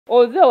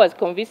Although I was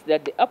convinced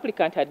that the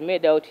applicant had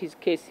made out his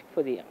case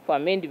for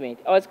amendment,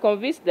 I was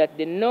convinced that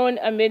the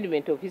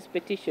non-amendment of his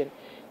petition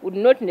would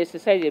not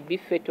necessarily be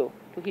fatal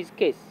to his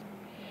case.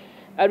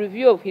 A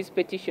review of his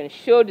petition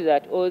showed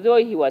that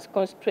although he was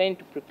constrained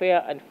to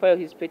prepare and file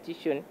his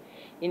petition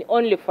in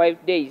only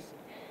 5 days,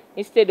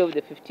 instead of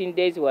the 15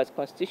 days he was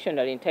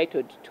constitutionally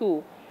entitled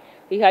to,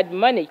 he had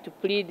managed to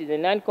plead the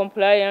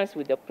non-compliance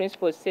with the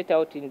principles set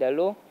out in the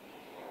law,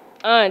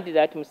 and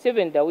that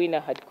Museveni, the winner,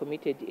 had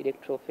committed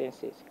electoral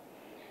offences.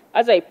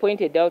 As I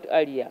pointed out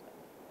earlier,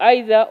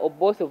 either or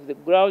both of the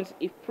grounds,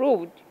 if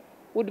proved,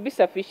 would be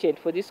sufficient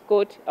for this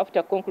court,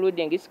 after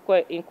concluding its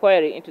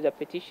inquiry into the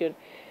petition,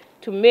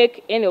 to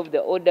make any of the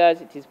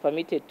orders it is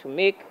permitted to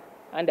make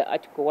under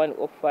Article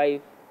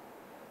 105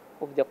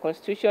 of the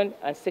Constitution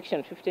and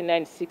Section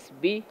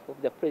 59(6)(b)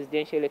 of the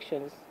Presidential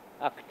Elections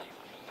Act.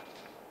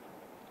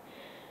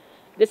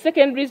 The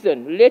second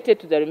reason related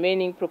to the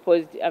remaining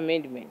proposed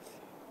amendments.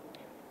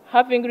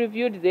 Having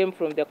reviewed them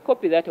from the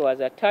copy that was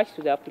attached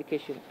to the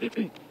application,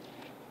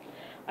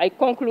 I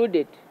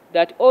concluded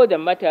that all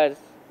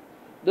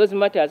those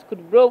matters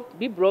could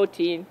be brought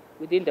in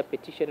within the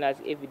petition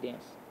as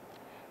evidence.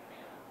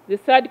 The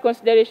third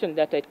consideration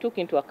that I took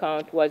into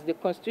account was the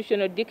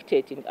constitutional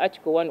dictate in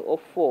Article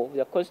 104 of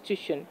the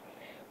Constitution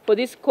for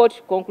this court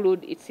to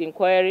conclude its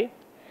inquiry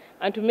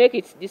and to make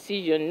its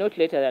decision not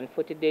later than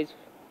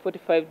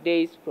 45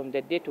 days from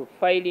the date of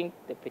filing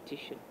the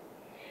petition.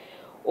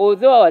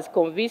 Although I was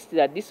convinced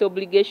that this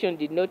obligation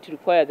did not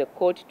require the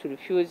court to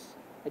refuse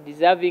a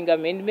deserving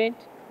amendment,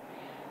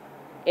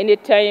 any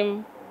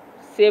time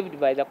saved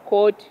by the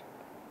court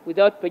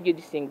without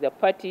prejudicing the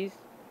parties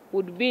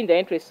would be in the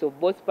interests of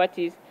both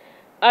parties,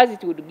 as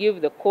it would give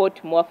the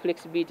court more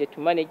flexibility to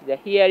manage the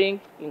hearing,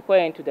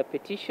 inquire into the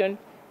petition,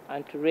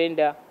 and to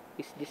render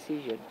its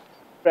decision.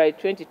 By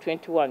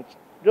 2021,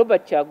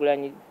 Robert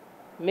Kyagulanyi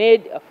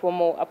made a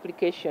formal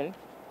application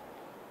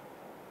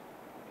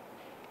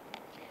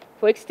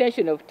for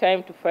extension of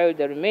time to file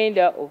the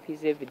remainder of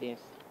his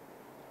evidence.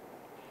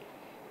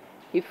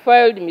 He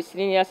filed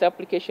miscellaneous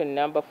application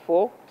number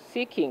 4,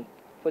 seeking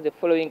for the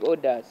following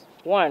orders.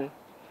 1,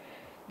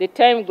 the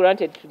time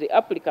granted to the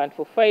applicant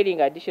for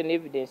filing additional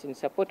evidence in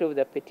support of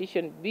the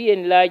petition be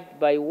enlarged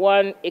by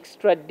 1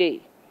 extra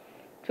day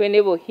to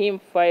enable him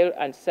file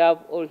and serve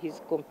all his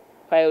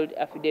compiled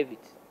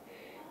affidavits.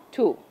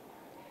 2,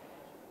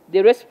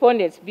 the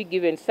respondents be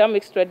given some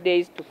extra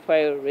days to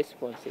file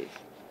responses.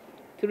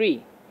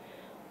 3,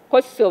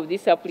 costs of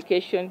this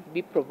application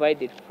be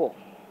provided for.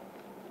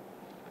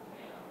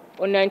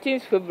 On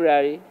 19th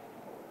February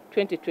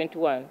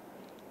 2021,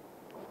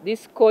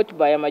 this court,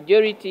 by a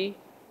majority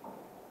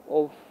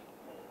of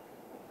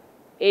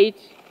 8,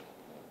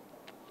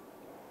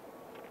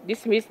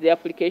 dismissed the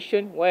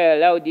application, while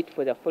allowed it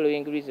for the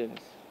following reasons.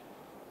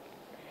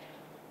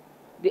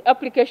 The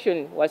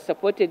application was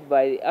supported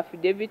by the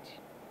affidavit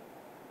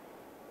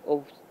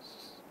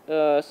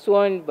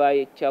sworn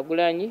by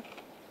Kyagulanyi,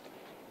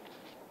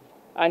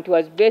 and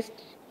was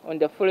based on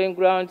the following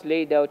grounds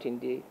laid out in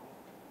the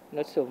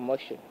notice of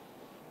motion.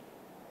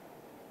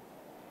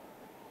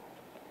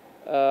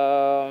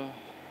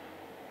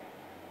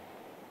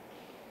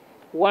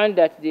 One,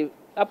 that the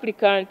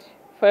applicant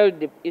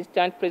filed the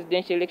instant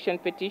presidential election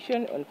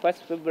petition on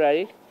 1st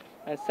February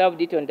and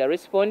served it on the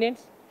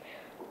respondents.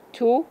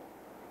 2,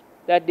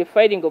 that the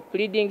filing of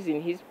pleadings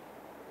in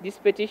this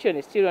petition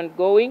is still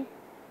ongoing.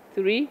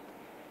 3,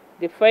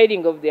 the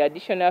filing of the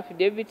additional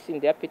affidavits in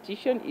their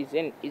petition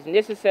is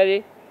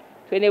necessary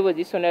to enable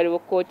this honorable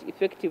court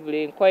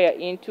effectively inquire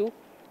into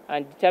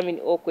and determine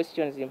all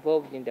questions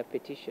involved in the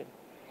petition.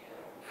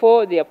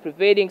 4, there are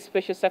prevailing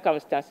special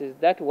circumstances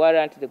that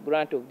warrant the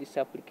grant of this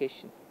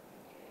application.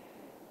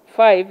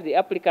 5, the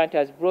applicant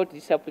has brought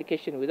this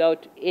application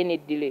without any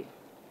delay.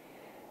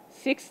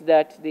 6,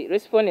 that the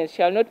respondents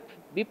shall not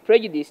be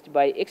prejudiced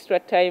by extra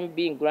time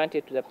being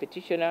granted to the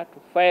petitioner to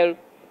file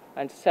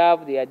and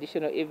serve the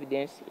additional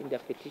evidence in the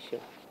petition.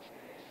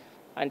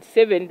 And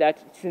 7, that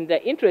it's in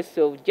the interests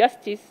of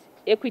justice,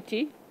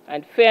 equity,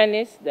 and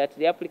fairness that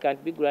the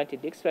applicant be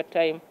granted extra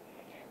time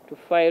to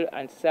file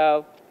and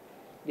serve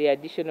the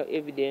additional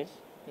evidence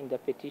in the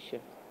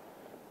petition.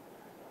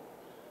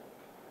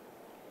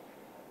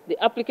 The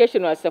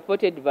application was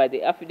supported by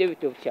the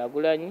affidavit of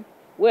Kyagulanyi,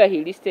 where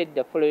he listed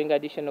the following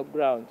additional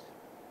grounds.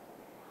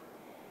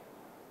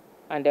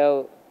 And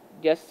I'll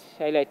just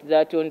highlight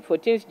that on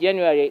 14th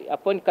January,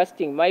 upon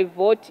casting my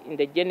vote in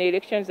the general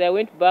elections, I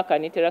went back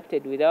and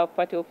interacted with our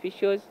party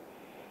officials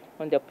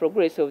on the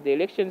progress of the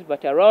elections,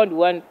 but around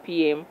 1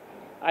 p.m.,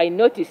 I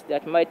noticed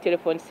that my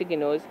telephone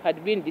signals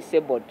had been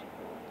disabled.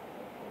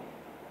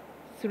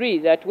 3,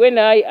 that when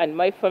I and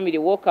my family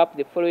woke up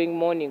the following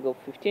morning of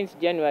 15th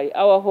January,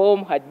 our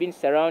home had been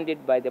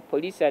surrounded by the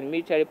police and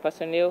military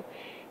personnel,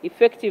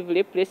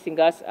 effectively placing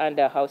us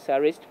under house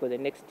arrest for the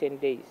next 10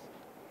 days.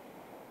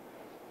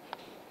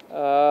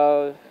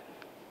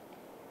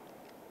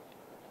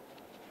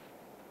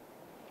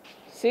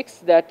 6,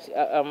 that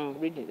I'm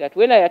reading, that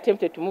when I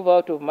attempted to move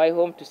out of my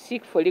home to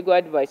seek for legal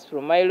advice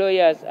from my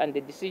lawyers and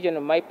the decision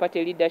of my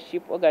party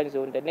leadership organs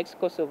on the next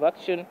course of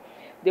action,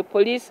 the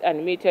police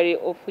and military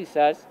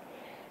officers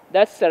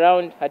that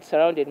had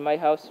surrounded my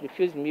house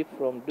refused me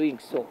from doing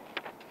so.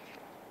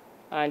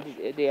 And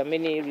there are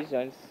many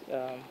reasons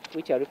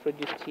which are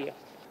reproduced here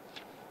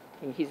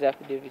in his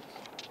affidavit.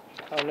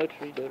 I will not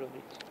read all of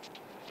it.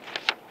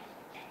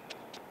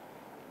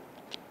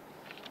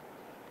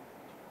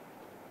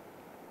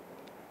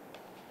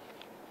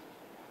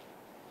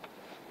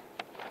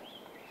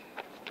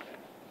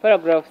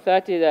 Paragraph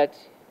 30, that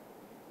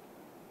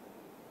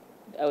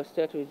I will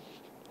start with.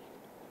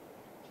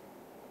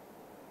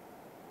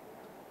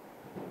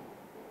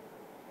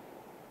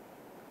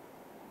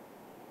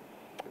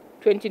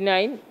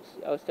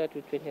 I'll start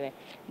with 29.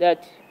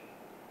 That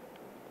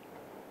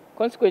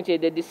consequently,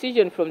 the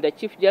decision from the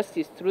Chief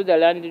Justice through the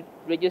Land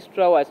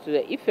Registrar was to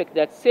the effect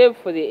that, save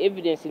for the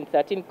evidence in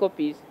 13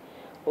 copies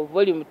of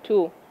Volume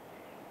 2,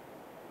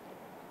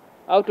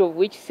 out of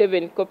which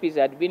 7 copies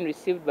had been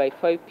received by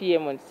 5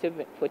 p.m. on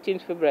 14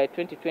 February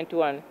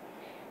 2021,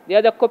 the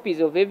other copies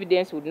of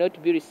evidence would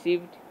not be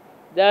received,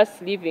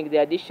 thus leaving the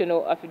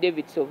additional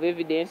affidavits of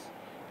evidence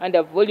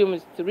under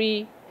Volumes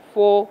 3,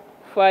 4,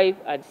 5,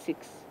 and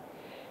 6.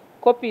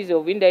 Copies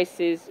of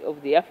indices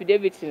of the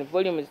affidavits in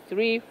Volumes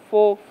 3,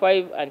 4,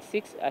 5, and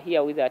 6 are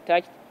herewith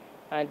attached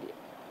and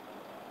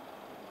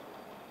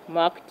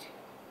marked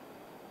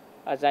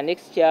as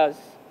annexures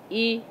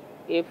E,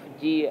 F,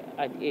 G,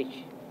 and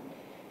H.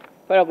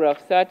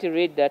 Paragraph 30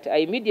 read that I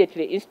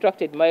immediately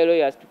instructed my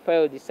lawyers to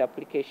file this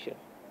application.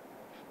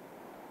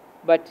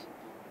 But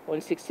on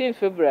 16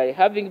 February,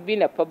 having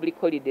been a public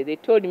holiday, they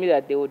told me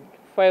that they would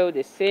file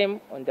the same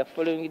on the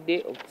following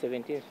day of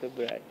 17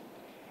 February.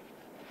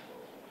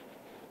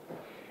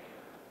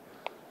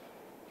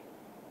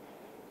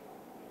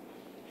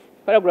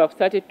 Paragraph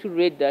 32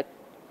 read that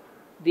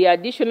the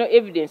additional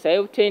evidence I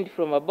obtained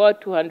from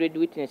about 200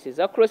 witnesses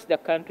across the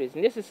country is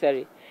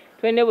necessary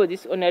to enable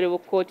this honorable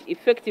court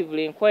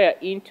effectively inquire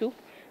into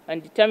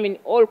and determine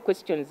all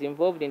questions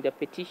involved in the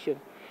petition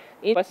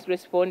in the first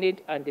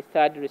respondent and the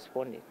third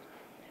respondent.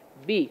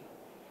 B,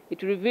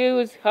 it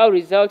reveals how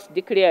results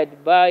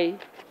declared by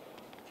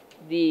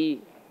the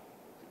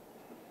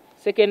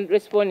second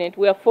respondent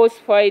were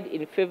falsified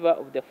in favor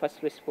of the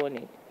first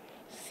respondent.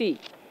 C,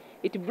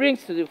 it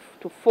brings to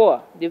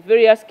fore the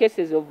various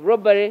cases of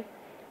robbery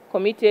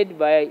committed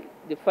by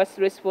the first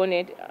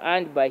respondent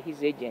and by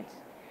his agents.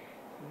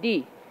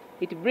 D,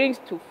 it brings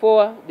to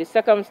fore the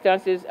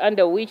circumstances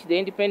under which the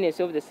independence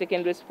of the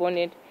second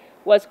respondent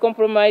was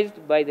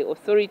compromised by the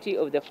authority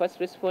of the first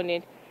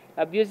respondent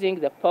abusing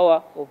the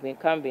power of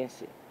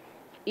incumbency.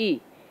 E,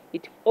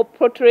 it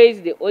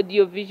portrays the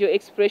audio-visual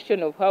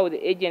expression of how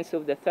the agents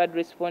of the third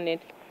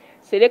respondent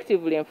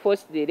selectively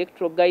enforced the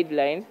electoral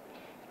guidelines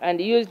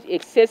and used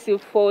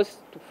excessive force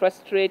to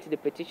frustrate the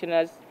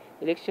petitioner's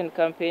election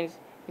campaigns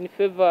in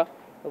favor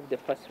of the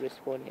first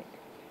respondent.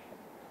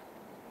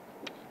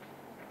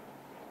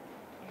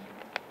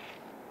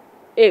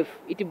 F,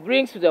 it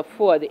brings to the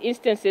fore the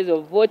instances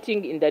of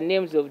voting in the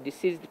names of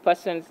deceased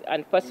persons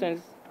and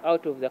persons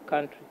out of the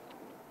country.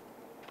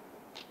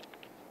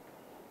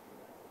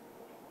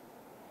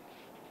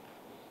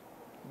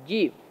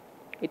 G,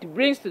 it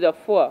brings to the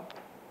fore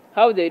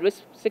how the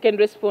second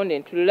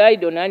respondent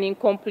relied on an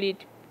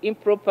incomplete,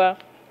 improper,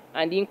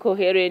 and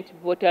incoherent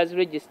voters'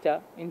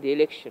 register in the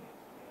election.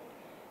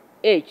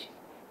 H,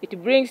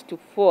 it brings to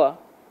fore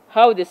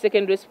how the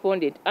second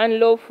respondent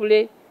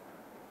unlawfully,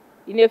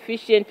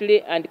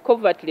 inefficiently, and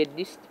covertly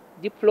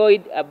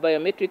deployed a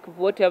biometric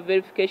voter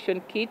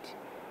verification kit,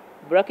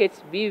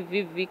 brackets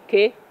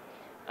BVVK,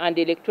 and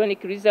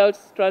electronic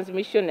results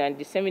transmission and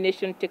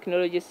dissemination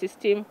technology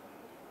system,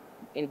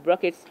 in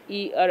brackets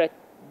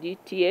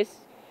ERDTS,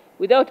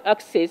 without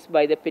access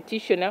by the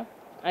petitioner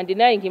and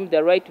denying him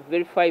the right to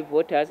verify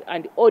voters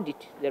and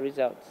audit the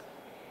results.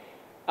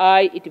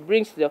 I, it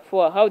brings to the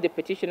fore how the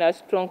petitioner's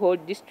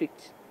stronghold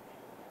districts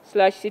 /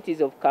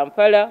 cities of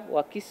Kampala,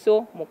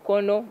 Wakiso,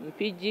 Mukono,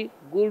 Mpigi,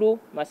 Gulu,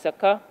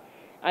 Masaka,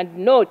 and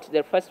note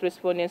the first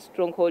respondent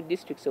stronghold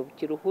districts of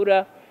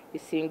Kiruhura,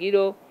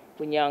 Isingiro,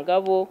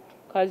 Bunyangabo,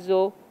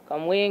 Kazo,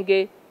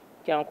 Kamwenge,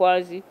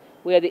 Kyankwazi,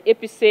 were the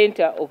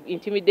epicenter of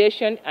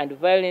intimidation and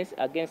violence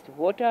against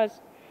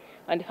voters,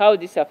 and how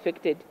this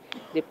affected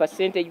the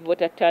percentage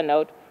voter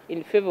turnout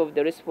in favor of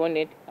the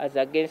respondent as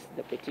against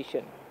the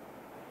petition.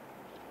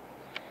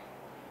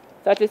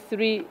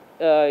 33,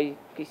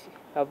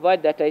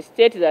 avert that I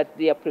state that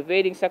there are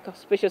prevailing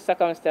special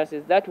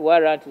circumstances that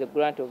warrant the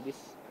grant of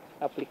this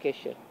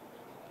application.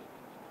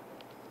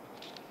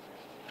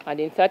 And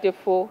in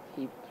 34,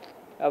 he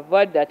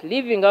averred that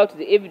leaving out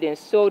the evidence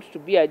sought to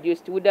be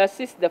adduced would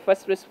assist the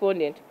first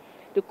respondent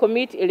to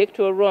commit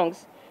electoral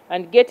wrongs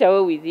and get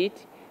away with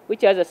it,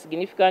 which has a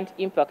significant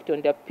impact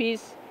on the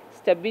peace,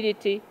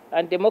 stability,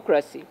 and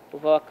democracy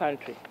of our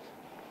country.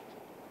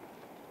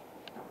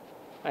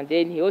 And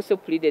then he also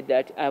pleaded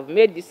that I have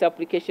made this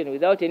application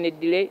without any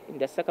delay in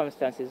the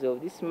circumstances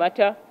of this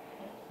matter,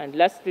 And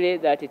lastly,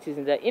 that it is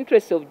in the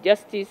interest of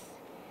justice,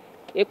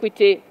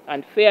 equity,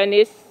 and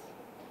fairness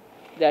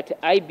that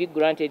I be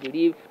granted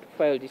leave to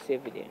file this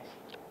evidence.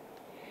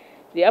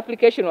 The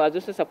application was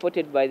also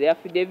supported by the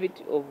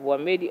affidavit of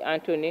Wamedi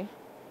Anthony,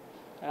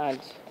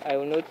 and I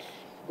will not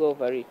go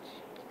over it,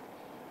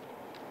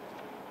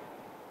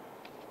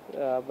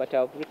 but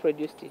I've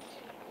reproduced it.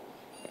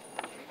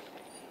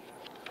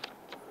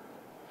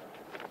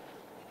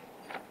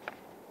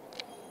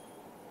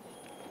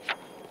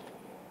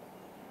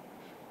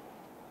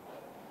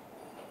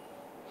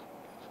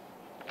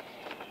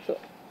 So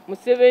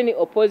Museveni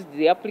opposed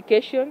the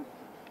application.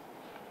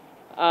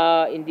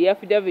 In the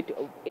affidavit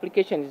of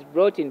application is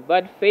brought in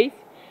bad faith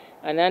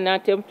and an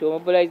attempt to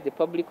mobilize the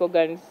public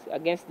organs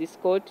against this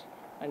court,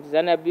 and is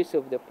an abuse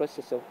of the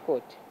process of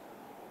court.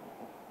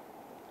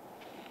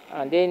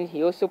 And then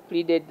he also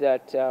pleaded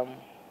that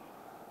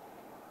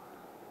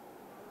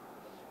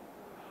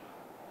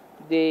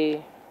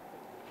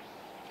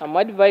I'm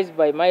advised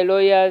by my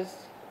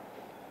lawyers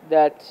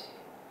that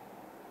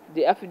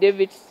the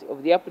affidavits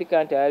of the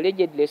applicant are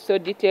allegedly so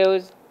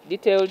detailed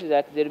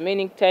that the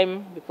remaining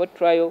time before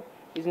trial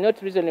is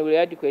not reasonably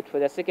adequate for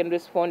the second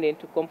respondent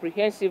to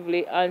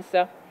comprehensively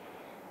answer,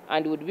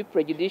 and would be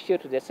prejudicial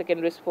to the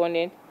second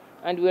respondent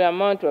and will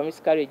amount to a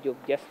miscarriage of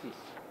justice.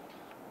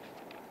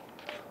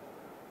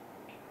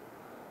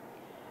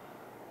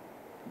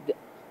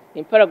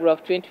 In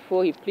paragraph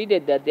 24, he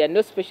pleaded that there are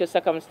no special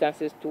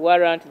circumstances to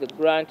warrant the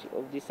grant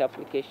of this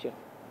application,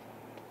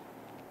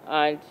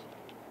 and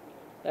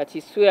that he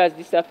swears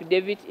this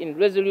affidavit in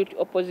resolute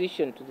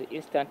opposition to the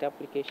instant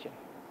application.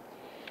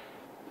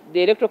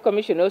 The Electoral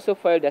Commission also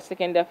filed a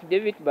second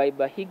affidavit by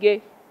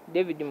Bahige,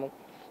 David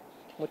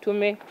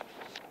Mutume,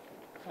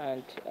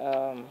 and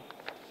I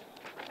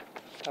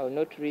will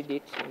not read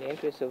it in the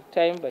interest of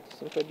time, but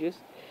it's introduced.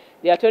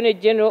 The Attorney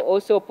General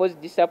also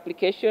opposed this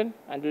application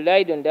and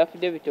relied on the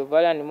affidavit of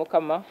Alan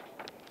Mukama,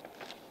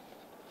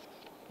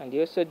 and he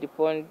also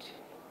deponed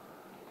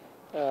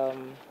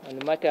on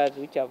the matters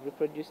which I've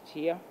reproduced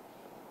here.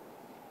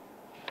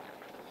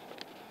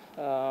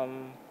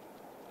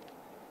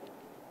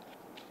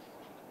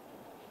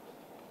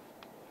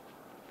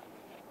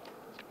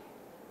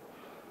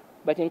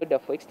 But in order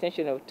for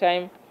extension of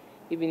time,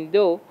 even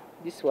though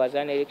this was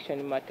an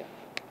election matter.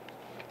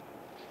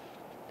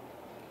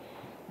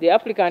 The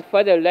applicant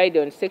further relied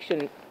on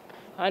Section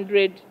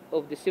 100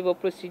 of the Civil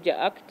Procedure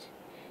Act.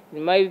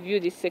 In my view,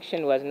 this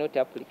section was not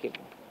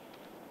applicable.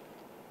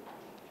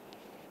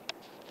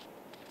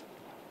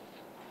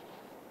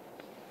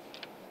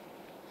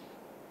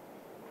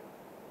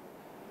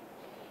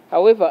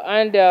 However,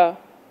 under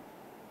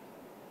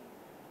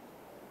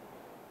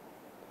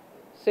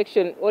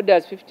Section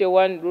Orders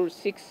 51, Rule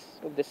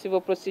 6 of the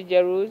Civil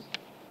Procedure Rules,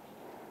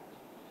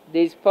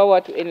 there is power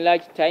to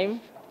enlarge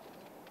time,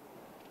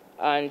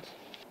 and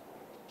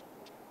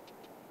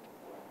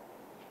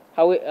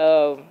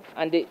Rule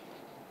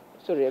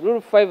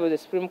 5 of the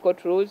Supreme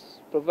Court Rules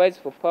provides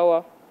for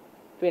power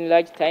to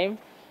enlarge time,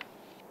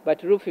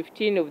 but Rule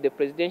 15 of the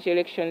Presidential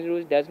Elections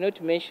Rules does not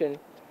mention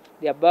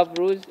the above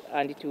rules,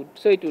 and it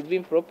would be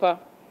improper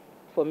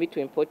for me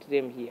to import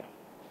them here.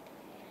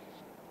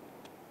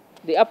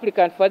 The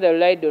applicant further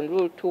relied on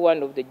Rule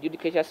 21 of the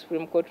Judicial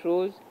Supreme Court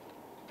Rules,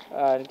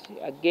 and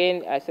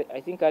again, I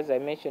think as I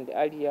mentioned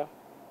earlier,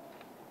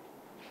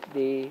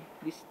 they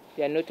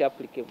are not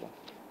applicable.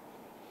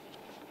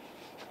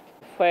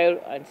 File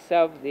and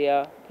serve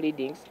their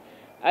pleadings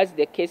as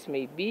the case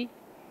may be,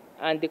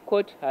 and the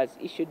court has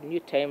issued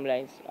new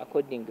timelines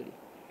accordingly.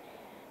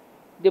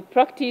 The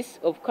practice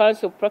of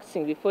counsel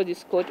practicing before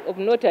this court of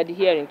not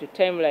adhering to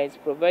timelines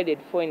provided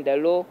for in the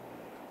law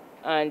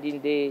and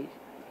in the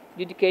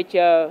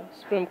Judicature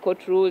Supreme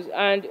Court rules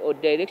and or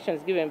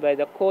directions given by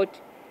the court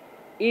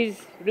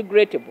is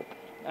regrettable,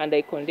 and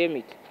I condemn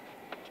it.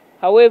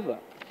 However,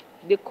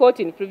 the court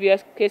in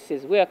previous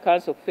cases where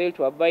counsel failed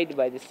to abide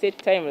by the set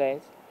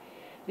timelines,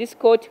 this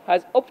court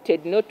has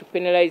opted not to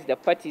penalize the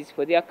parties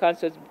for their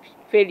counsel's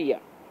failure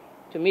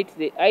to meet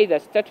the either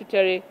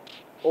statutory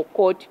or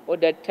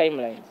court-ordered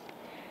timelines.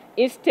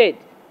 Instead,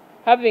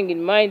 having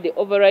in mind the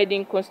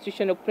overriding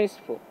constitutional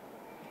principle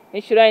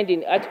enshrined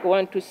in Article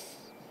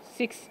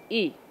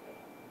 126E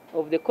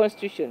of the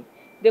Constitution,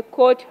 the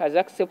court has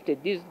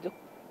accepted these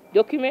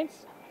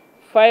documents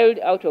filed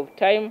out of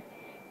time,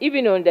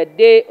 even on the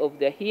day of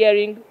the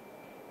hearing,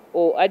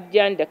 or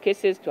adjourned the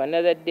cases to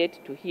another date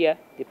to hear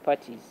the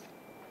parties.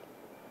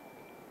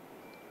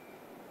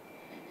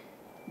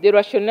 The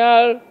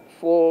rationale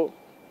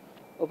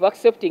of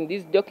accepting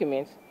these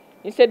documents,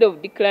 instead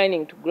of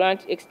declining to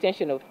grant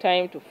extension of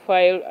time to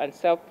file and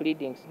serve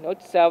pleadings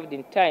not served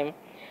in time,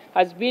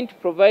 has been to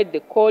provide the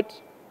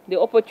court the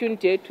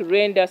opportunity to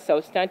render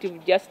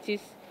substantive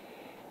justice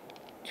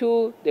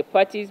to the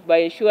parties by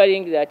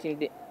ensuring that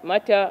the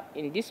matter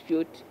in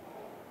dispute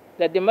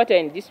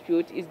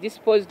is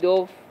disposed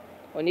of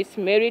on its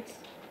merits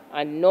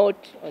and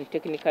not on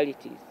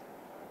technicalities.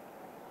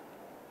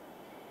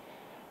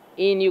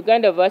 In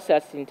Uganda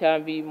versus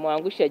Ntambi,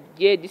 Mwangusha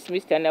J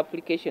dismissed an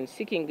application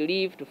seeking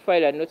leave to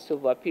file a notice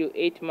of appeal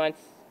 8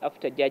 months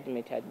after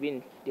judgment had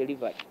been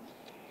delivered.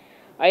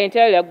 I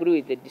entirely agree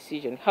with the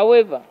decision.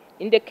 However,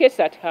 in the case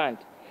at hand,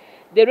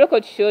 the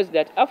record shows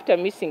that after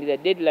missing the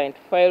deadline to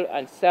file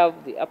and serve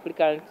the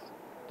applicant's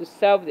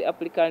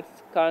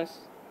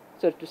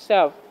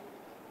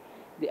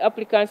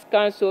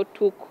counsel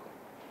took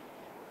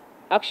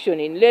action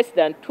in less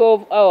than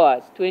 12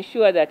 hours to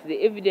ensure that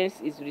the evidence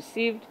is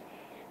received,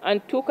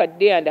 and took a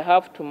day and a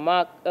half to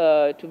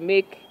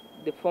make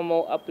the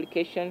formal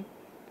application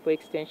for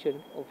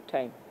extension of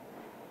time.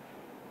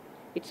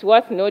 It's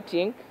worth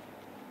noting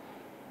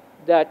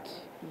that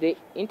the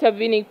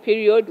intervening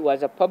period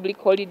was a public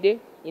holiday,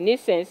 in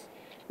essence,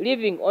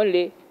 leaving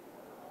only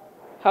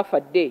half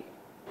a day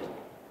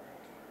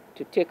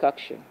to take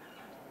action.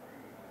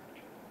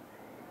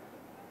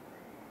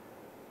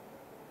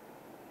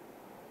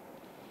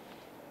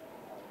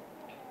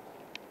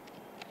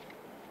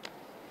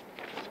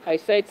 I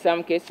cite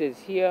some cases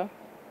here.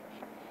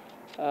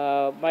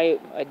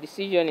 A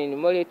decision in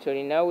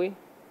Moletori Nawe,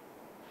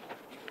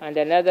 and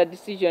another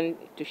decision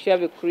to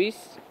Shave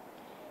Chris,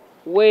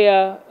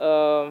 where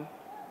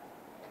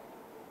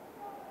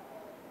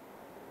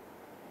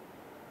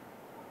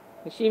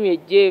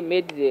Nshimye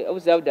J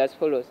observed as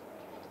follows,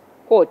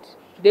 quote,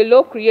 "The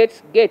law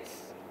creates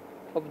gates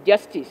of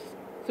justice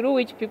through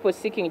which people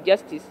seeking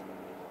justice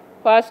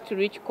pass to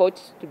reach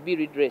courts to be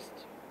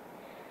redressed.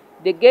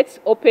 The gates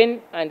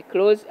open and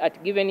close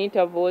at given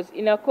intervals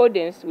in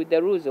accordance with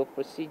the rules of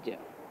procedure.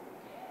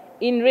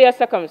 In rare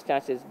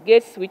circumstances,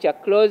 gates which are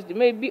closed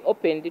may be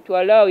opened to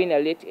allow in a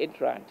late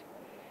entrant.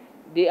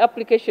 The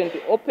application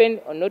to open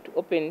or not to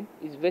open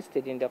is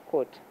vested in the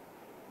court.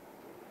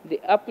 The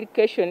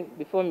application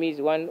before me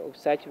is one of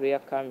such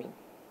late coming,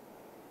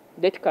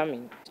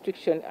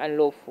 restriction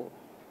unlawful,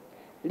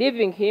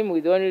 leaving him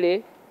with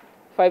only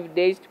 5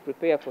 days to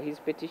prepare for his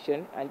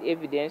petition and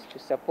evidence to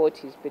support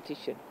his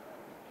petition.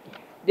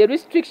 The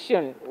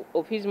restriction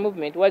of his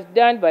movement was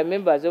done by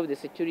members of the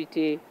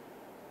security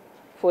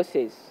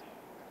forces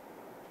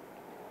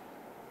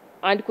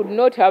and could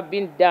not have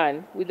been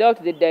done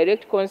without the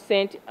direct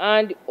consent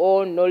and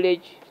or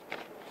knowledge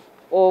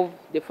of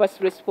the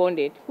first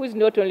respondent, who is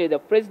not only the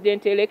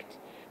president-elect,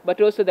 but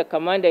also the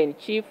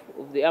commander-in-chief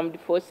of the armed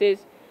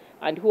forces,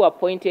 and who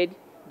appointed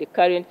the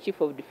current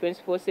chief of defense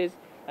forces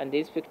and the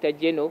inspector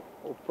general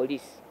of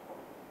police.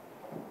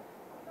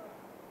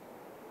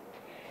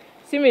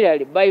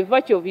 Similarly, by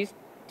virtue of his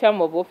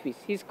term of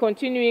office, he is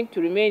continuing to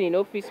remain in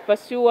office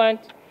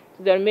pursuant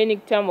to the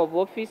remaining term of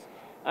office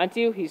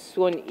until he is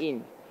sworn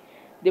in.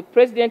 The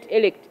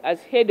president-elect,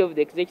 as head of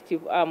the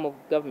executive arm of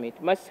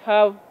government, must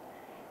have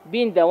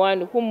been the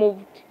one who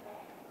moved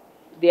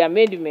the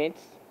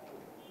amendments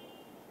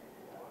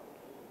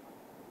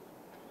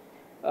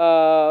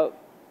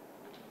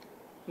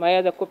my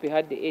other copy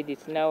had the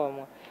edits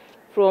now,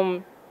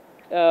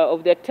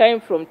 of the time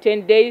from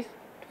 10 days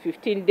to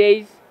 15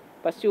 days,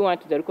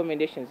 pursuant to the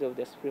recommendations of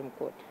the Supreme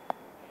Court.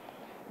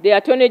 The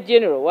Attorney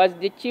General was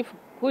the chief,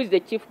 who is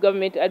the chief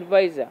government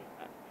advisor,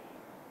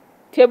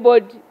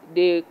 tabled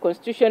the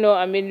Constitutional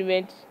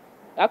Amendment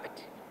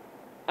Act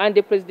and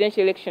the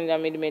Presidential Election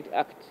Amendment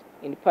Act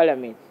in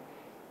Parliament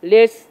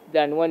less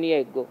than 1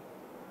 year ago.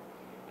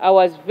 I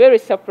was very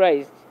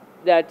surprised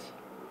that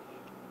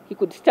he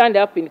could stand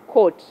up in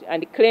court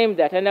and claim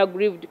that an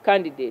aggrieved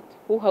candidate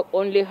who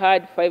only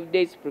had 5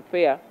 days to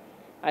prepare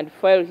and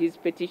file his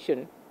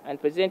petition and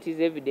present his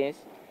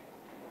evidence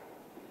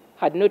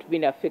had not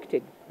been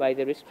affected by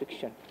the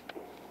restriction.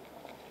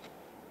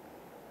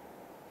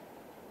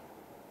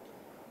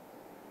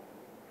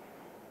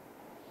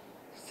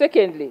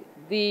 Secondly,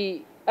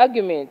 the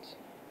argument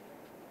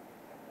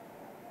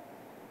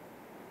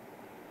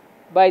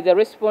by the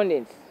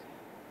respondents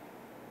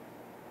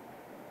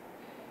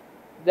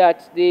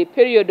that the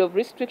period of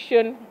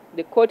restriction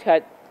the court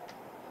had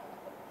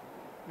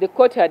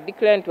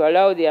declined to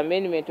allow the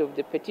amendment of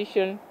the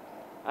petition,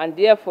 and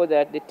therefore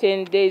that the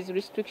 10 days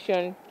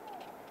restriction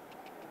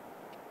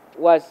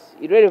was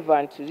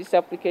irrelevant to this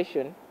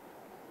application,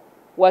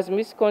 was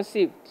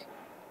misconceived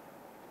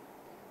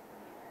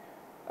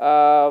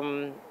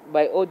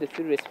by all the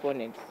three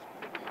respondents.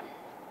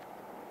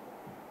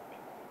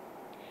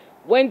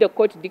 When the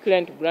court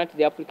declined to grant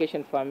the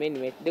application for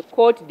amendment, the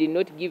court did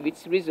not give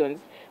its reasons,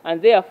 and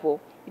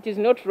therefore it is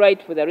not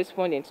right for the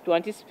respondents to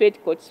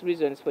anticipate court's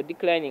reasons for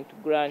declining to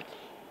grant.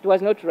 It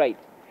was not right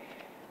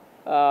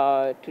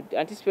to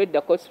anticipate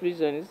the court's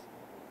reasons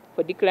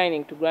for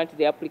declining to grant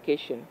the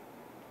application,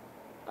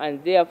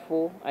 and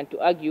therefore, and to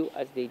argue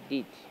as they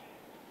did.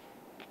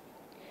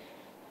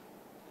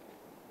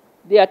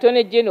 The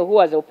Attorney General, who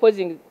was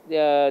opposing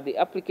the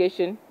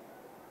application,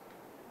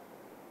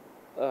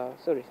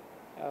 sorry,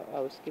 I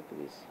will skip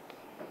this.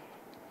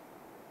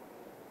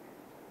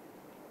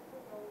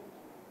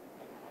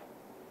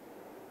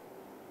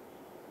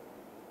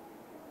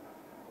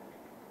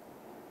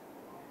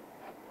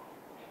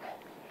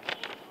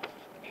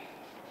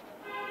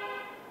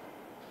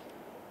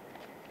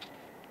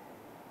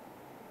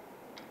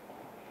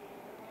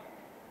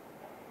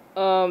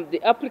 the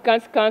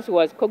applicant's counsel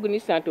was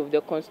cognizant of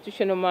the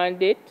constitutional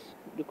mandate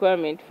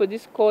requirement for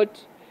this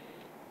court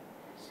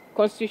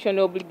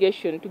constitutional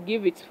obligation to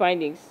give its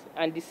findings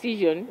and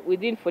decision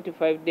within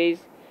 45 days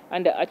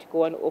under Article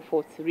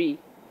 1043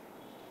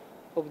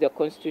 of the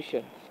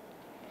Constitution.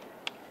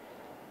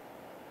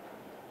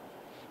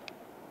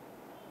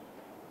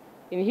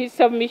 In his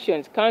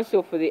submissions,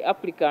 counsel for the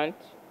applicant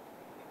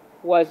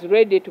was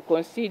ready to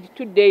concede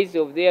 2 days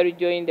of their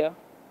rejoinder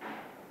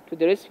to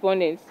the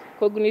respondents,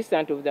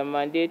 cognizant of the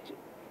mandate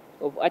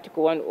of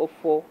Article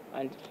 104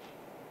 and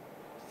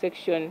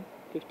Section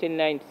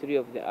 59(3)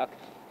 of the Act.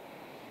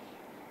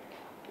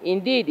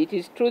 Indeed, it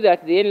is true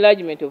that the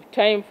enlargement of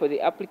time for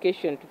the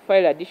application to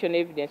file additional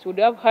evidence would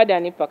have had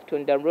an impact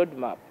on the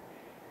roadmap,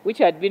 which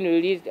had been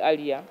released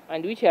earlier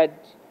and which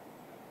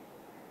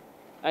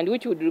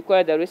would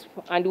require the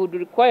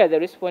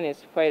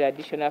respondents to file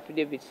additional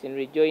affidavits in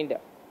rejoinder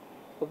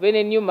of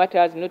any new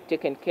matters not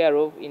taken care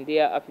of in the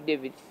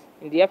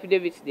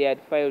affidavits they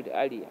had filed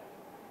earlier.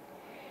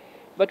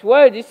 But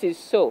while this is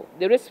so,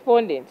 the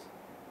respondents,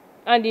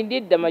 and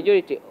indeed the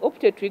majority,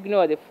 opted to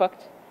ignore the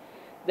fact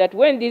that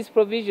when these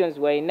provisions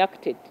were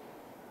enacted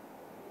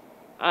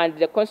and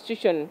the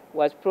Constitution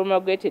was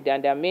promulgated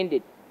and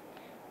amended,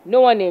 no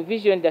one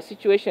envisioned a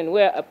situation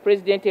where a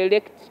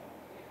president-elect,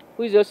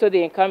 who is also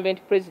the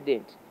incumbent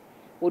president,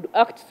 would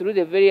act through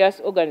the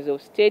various organs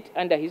of state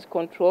under his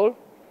control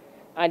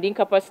and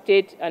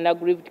incapacitate an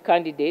aggrieved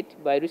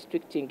candidate by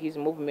restricting his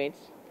movements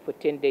for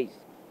 10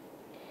 days.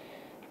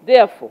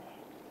 Therefore,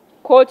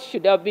 courts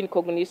should have been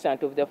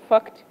cognizant of the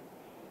fact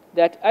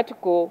that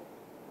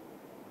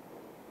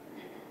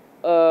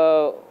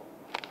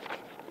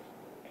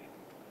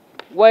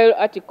while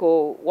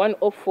Article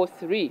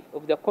 1043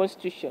 of the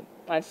Constitution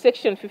and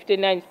Section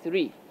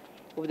 59(3)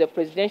 of the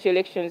Presidential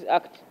Elections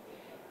Act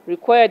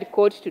required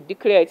courts to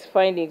declare its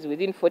findings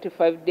within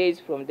 45 days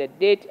from the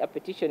date a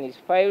petition is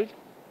filed,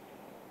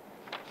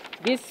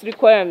 this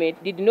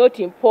requirement did not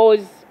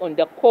impose on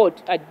the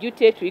court a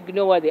duty to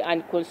ignore the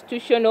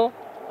unconstitutional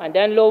and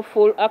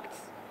unlawful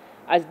acts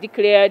as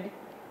declared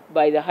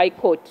by the High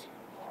Court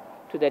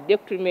to the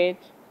detriment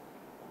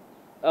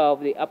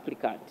of the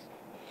applicant.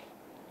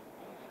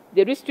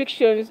 The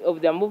restrictions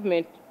of the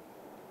movement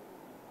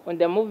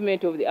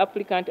of the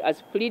applicant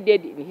as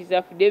pleaded in his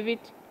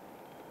affidavit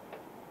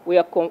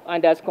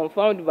and as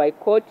confirmed by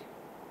court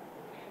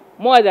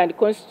more than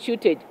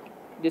constituted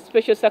the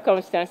special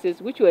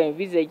circumstances which were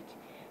envisaged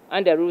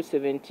under Rule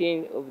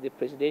 17 of the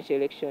Presidential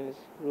Elections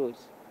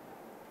Rules.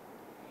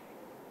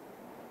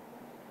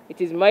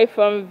 It is my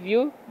firm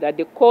view that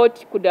the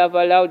court could have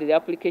allowed the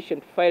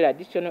application to file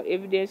additional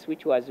evidence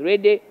which was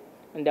ready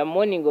on the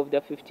morning of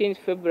the 15th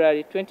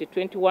February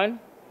 2021,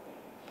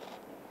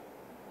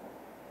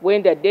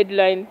 when the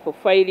deadline for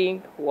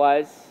filing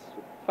was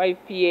 5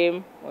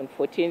 p.m. on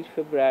 14th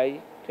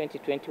February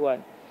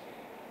 2021.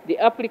 The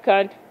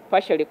applicant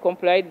partially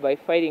complied by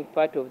filing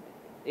part of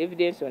the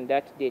evidence on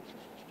that date.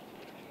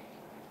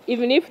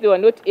 Even if they were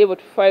not able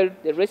to file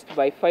the rest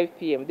by 5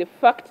 p.m., the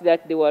fact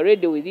that they were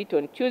ready with it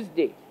on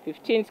Tuesday,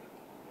 15th,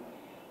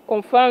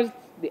 confirms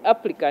the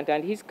applicant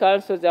and his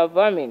counsel's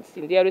averments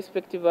in their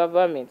respective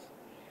averments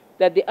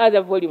that the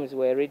other volumes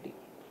were ready.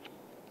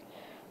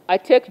 I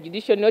take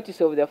judicial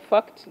notice of the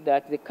fact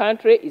that the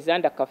country is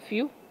under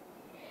curfew,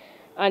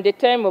 and the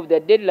time of the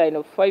deadline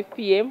of 5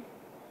 p.m.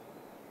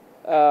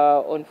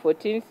 On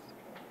 14th,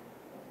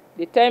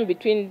 the time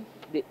between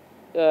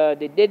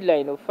the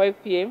deadline of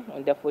 5 p.m.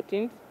 on the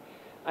 14th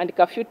and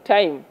curfew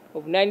time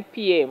of 9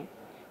 p.m.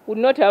 would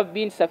not have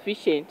been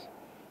sufficient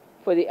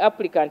for the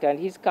applicant and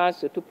his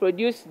counsel to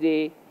produce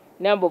the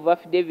number of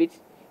affidavits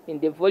in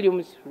the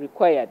volumes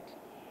required.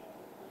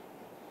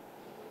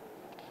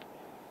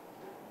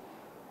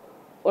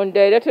 On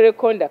dilatory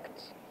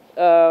conduct,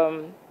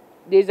 there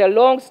is a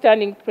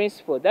long-standing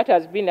principle that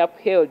has been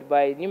upheld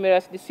by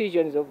numerous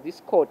decisions of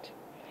this court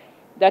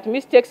that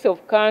mistakes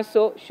of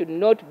counsel should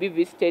not be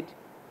visited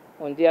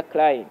on their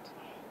client.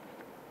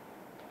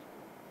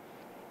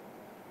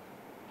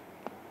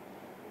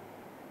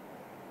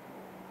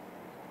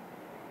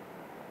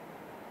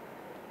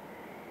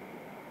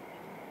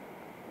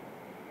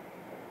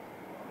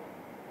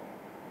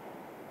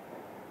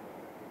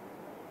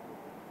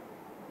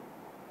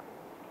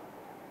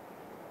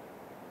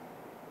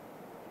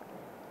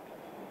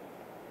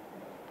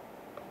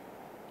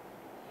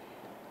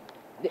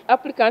 The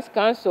applicant's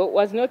counsel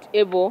was not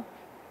able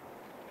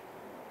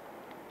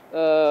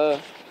to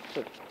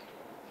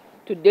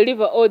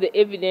deliver all the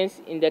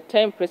evidence in the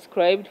time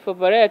prescribed for a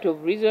variety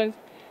of reasons,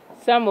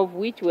 some of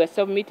which were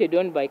submitted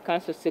on by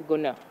Counsel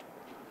Segona.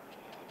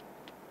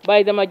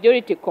 By the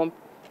majority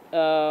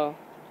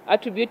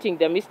attributing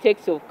the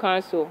mistakes of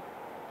counsel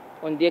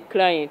on their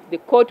client, the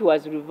court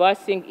was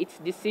reversing its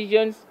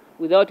decisions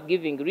without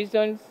giving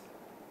reasons.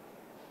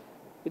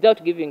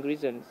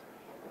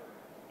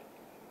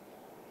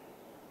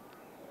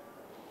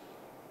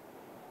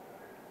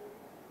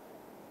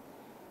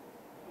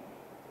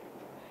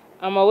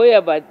 I'm aware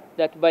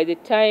that by the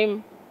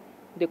time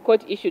the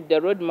court issued the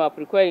roadmap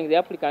requiring the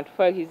applicant to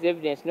file his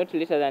evidence not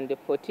later than the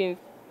 14th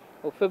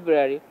of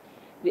February,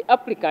 the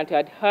applicant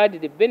had had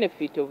the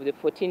benefit of the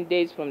 14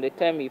 days from the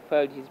time he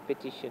filed his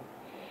petition.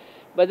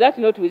 But that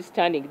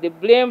notwithstanding, the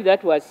blame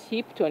that was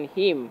heaped on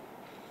him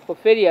for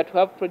failure to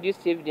have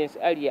produced evidence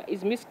earlier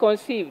is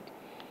misconceived,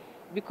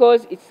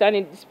 because it's an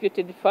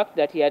undisputed fact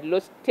that he had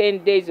lost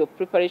 10 days of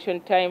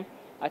preparation time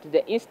at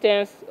the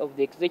instance of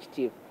the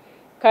executive,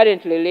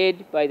 currently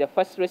led by the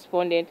first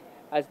respondent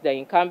as the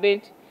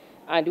incumbent,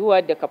 and who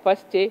had the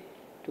capacity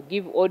to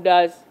give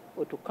orders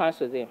or to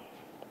cancel them.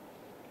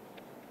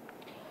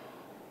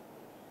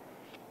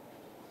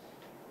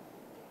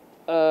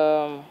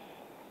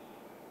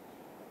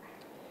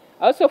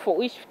 I also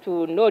wish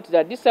to note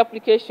that this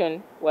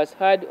application was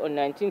heard on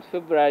 19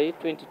 February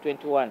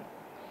 2021.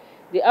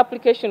 The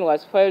application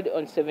was filed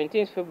on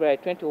 17 February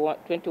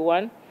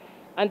 2021,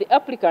 and the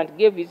applicant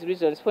gave his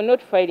reasons for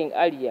not filing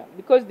earlier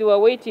because they were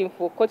waiting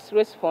for court's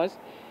response,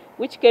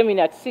 which came in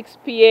at 6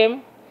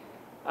 p.m.,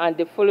 and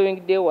the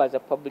following day was a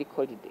public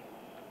holiday.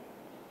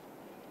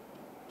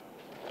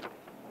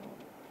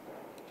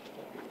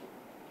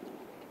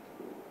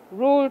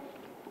 Rule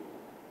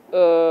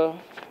 12.2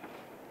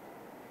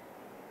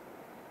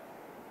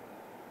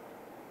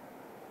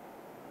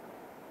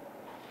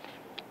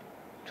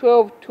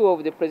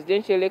 of the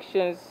Presidential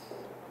Elections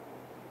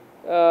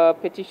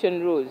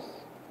Petition Rules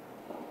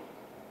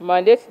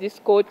mandates this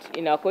court,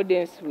 in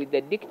accordance with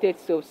the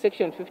dictates of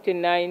Section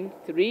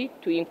 59.3,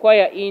 to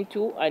inquire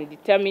into and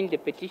determine the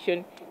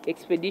petition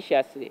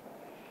expeditiously.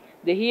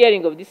 The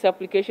hearing of this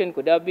application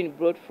could have been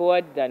brought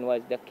forward than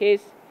was the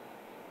case.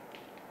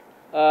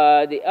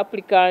 The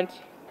applicant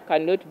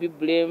cannot be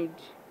blamed.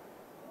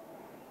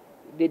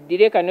 The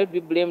delay cannot be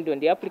blamed on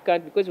the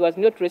applicant because he was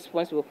not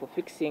responsible for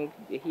fixing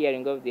the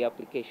hearing of the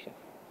application.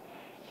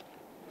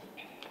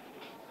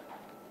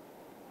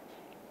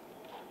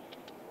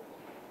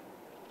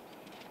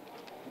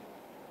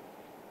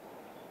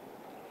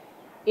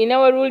 In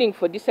our ruling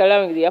for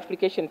disallowing the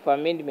application for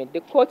amendment,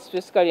 the court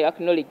specifically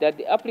acknowledged that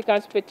the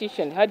applicant's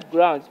petition had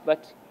grounds,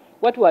 but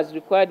what was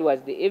required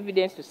was the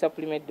evidence to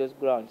supplement those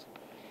grounds.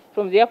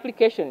 From the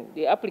application,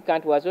 the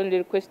applicant was only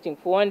requesting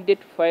for 1 day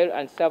to file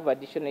and serve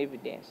additional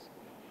evidence,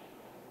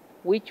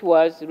 which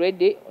was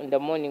ready on the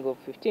morning of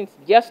 15th,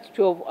 just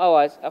 12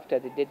 hours after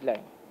the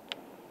deadline.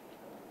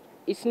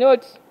 It's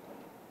not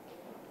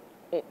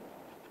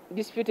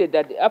disputed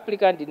that the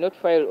applicant did not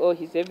file all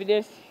his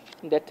evidence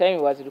in the time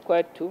he was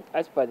required to,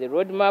 as per the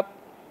roadmap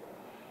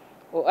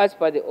or as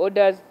per the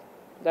orders.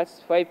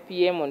 That's 5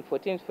 p.m. on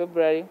 14th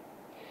February.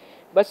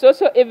 But it's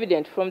also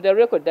evident from the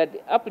record that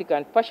the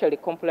applicant partially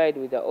complied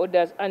with the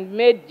orders and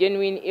made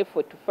genuine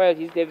effort to file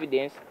his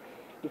evidence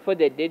before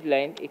the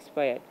deadline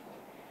expired.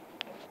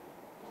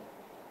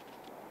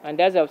 And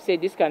as I've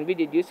said, this can be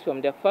deduced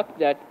from the fact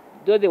that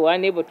though they were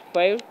unable to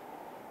file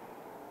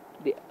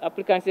the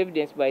applicant's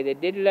evidence by the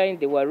deadline,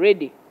 they were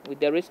ready with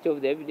the rest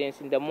of the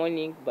evidence in the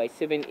morning by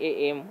 7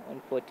 a.m.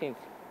 on 14th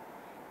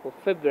of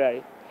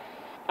February.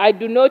 I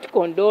do not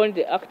condone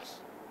the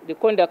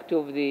conduct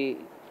of the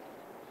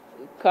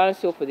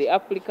counsel for the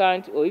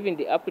applicant or even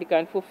the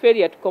applicant for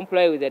failure to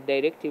comply with the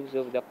directives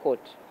of the court.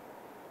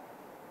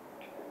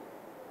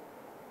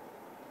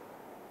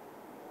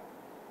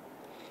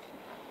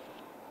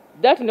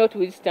 That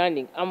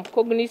notwithstanding, I'm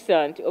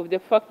cognizant of the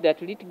fact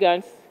that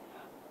litigants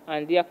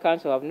and their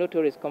counsel have not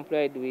always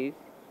complied with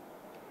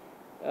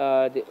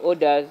the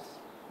orders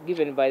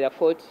given by the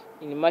court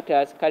in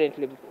matters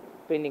currently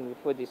pending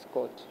before this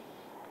court.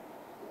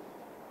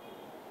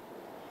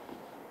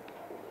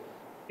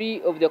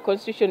 Of the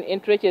Constitution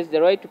entrenches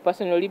the right to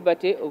personal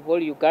liberty of all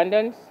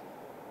Ugandans.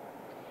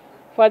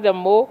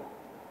 Furthermore,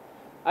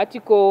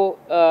 Article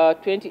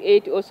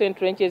 28 also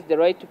entrenches the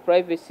right to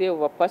privacy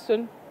of a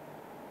person.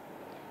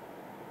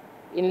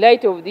 In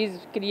light of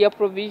these clear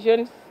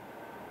provisions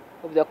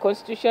of the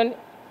Constitution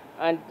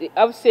and the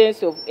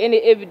absence of any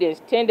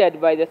evidence tendered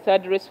by the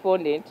third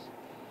respondent,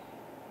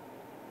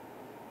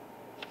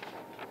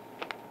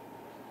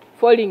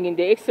 falling in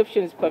the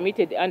exceptions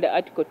permitted under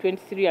Article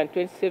 23 and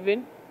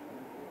 27,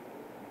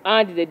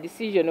 and the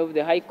decision of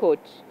the High Court,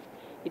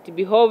 it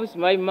behoves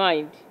my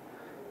mind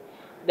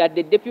that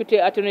the Deputy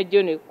Attorney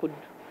General could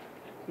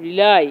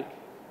rely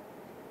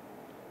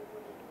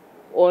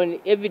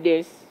on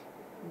evidence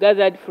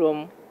gathered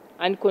from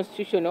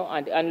unconstitutional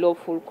and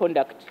unlawful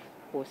conduct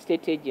of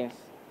state agents.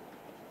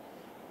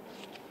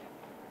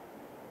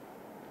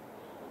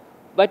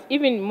 But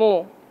even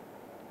more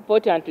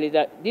importantly,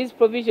 that these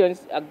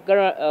provisions are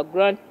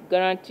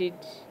granted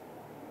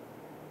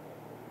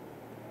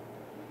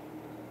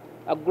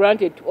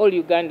to all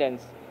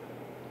Ugandans.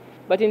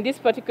 But in this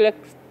particular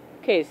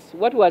case,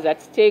 what was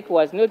at stake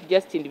was not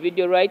just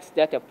individual rights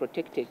that are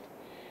protected.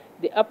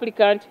 The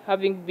applicant,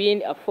 having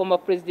been a former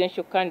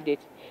presidential candidate,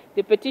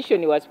 the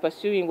petition he was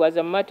pursuing was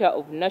a matter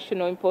of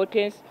national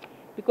importance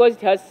because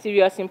it has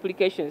serious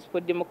implications for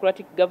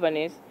democratic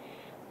governance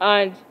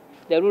and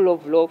the rule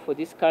of law for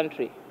this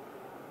country.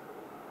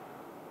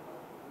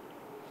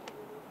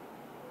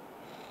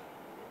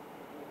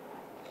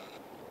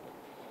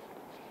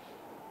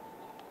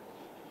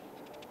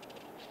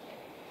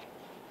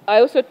 I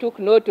also took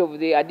note of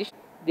the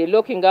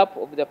locking up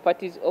of the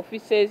party's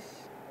offices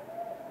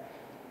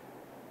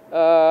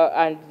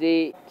and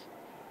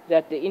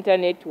that the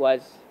internet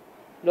was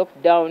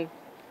locked down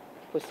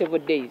for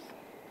several days.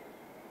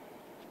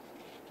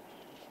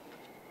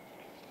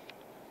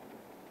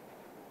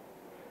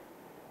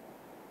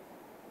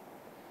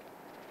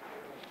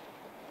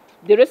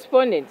 The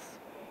respondents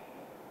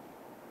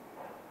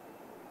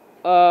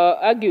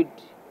argued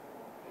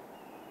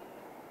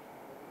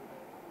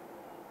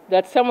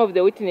that some of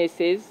the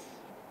witnesses,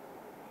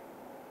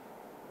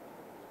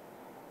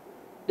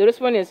 the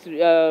respondents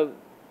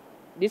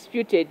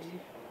disputed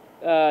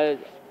the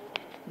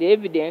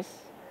evidence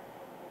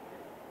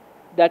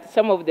that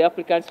some of the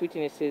applicant's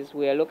witnesses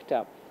were locked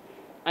up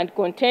and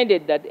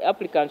contended that the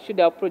applicant should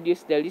have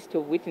produced the list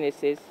of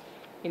witnesses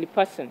in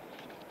person.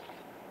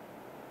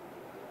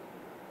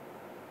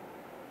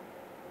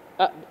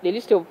 The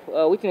list of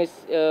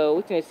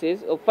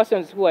witnesses of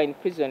persons who are in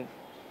prison.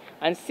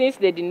 And since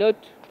they did not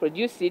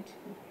produce it,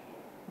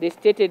 they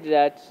stated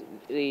that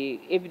the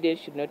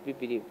evidence should not be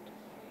believed.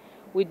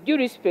 With due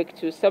respect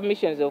to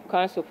submissions of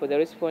counsel for the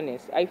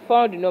respondents, I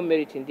found no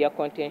merit in their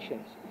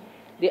contentions.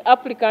 The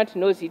applicant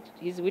knows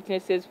his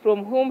witnesses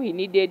from whom he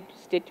needed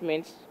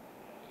statements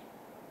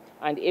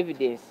and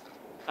evidence,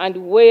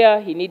 and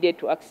where he needed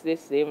to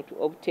access them to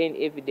obtain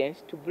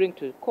evidence to bring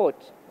to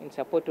court in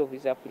support of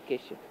his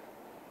application.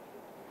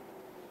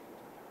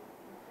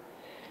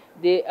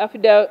 The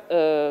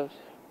affidavit,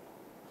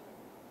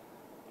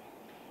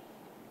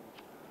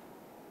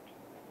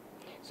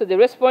 so the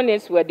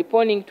respondents were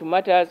deponing to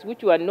matters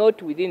which were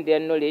not within their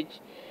knowledge,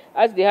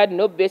 as they had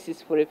no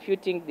basis for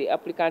refuting the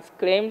applicant's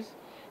claims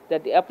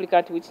that the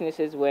applicant's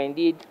witnesses were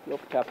indeed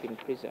locked up in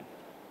prison.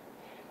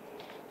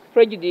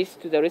 Prejudice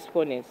to the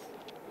respondents.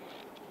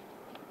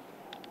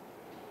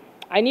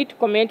 I need to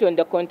comment on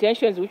the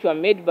contentions which were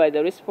made by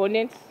the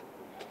respondents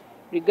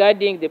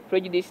regarding the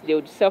prejudice they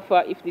would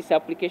suffer if this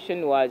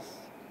application was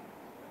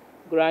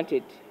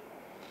granted.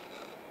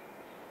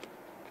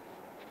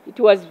 It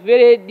was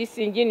very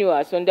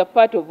disingenuous on the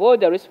part of all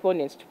the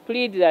respondents to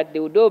plead that they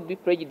would all be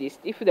prejudiced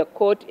if the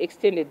court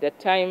extended the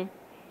time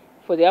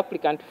for the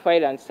applicant to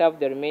file and serve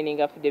the remaining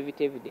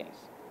affidavit evidence.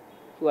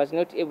 He was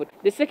not able to.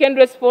 The second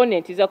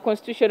respondent is a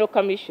constitutional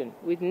commission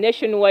with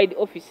nationwide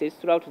offices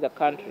throughout the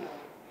country.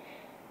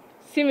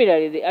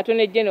 Similarly, the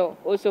Attorney General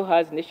also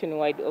has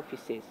nationwide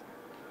offices.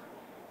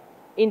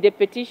 In the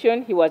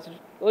petition, he was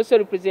also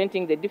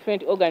representing the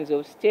different organs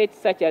of state,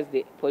 such as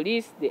the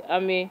police, the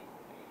army,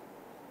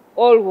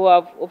 all who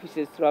have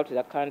offices throughout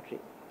the country.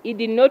 It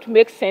did not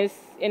make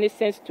any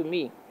sense to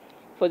me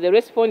for the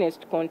respondents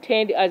to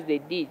contend as they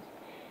did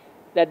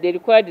that they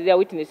required their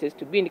witnesses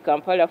to be in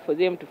Kampala for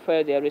them to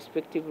file their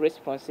respective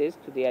responses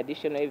to the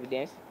additional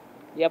evidence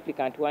the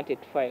applicant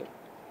wanted to file,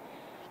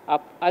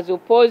 as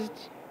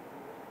opposed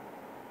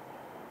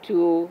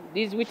to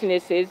these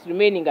witnesses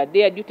remaining at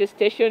their duty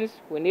stations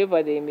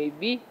whenever they may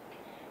be,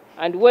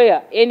 and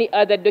where any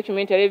other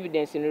documentary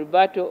evidence in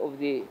rebuttal of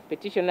the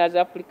petitioner's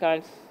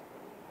applicant's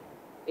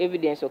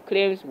evidence or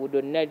claims would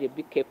ordinarily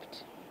be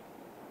kept.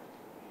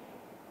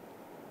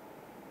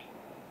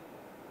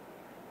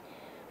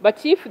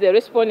 But if the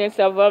respondents'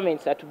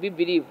 arguments are to be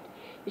believed,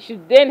 it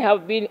should then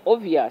have been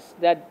obvious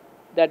that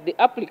the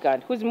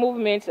applicant, whose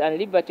movements and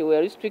liberty were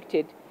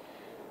restricted,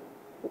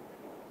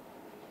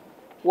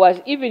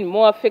 was even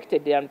more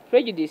affected and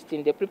prejudiced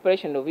in the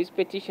preparation of his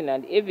petition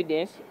and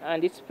evidence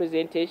and its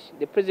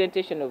the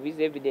presentation of his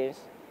evidence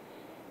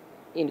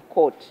in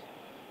court.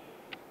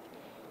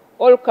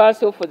 All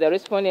counsel for the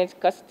respondents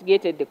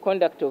castigated the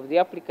conduct of the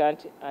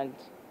applicant and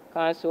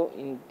counsel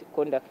in the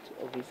conduct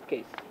of his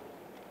case.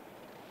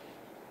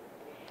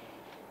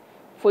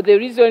 For the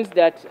reasons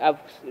that I've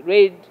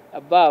read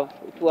above,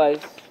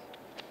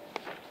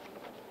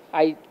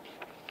 I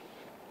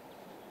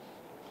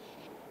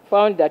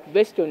found that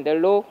based on the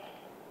law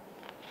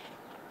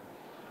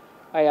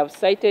I have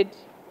cited,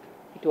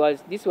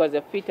 this was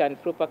a fit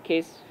and proper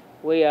case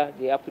where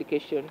the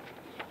application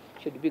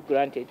should be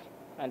granted,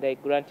 and I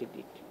granted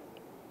it.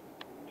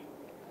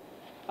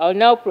 I'll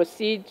now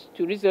proceed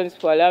to reasons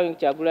for allowing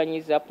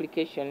Kyagulanyi's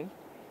application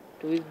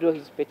to withdraw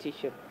his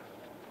petition.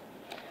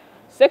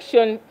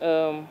 Section,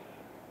 I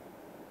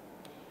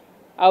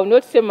will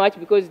not say much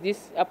because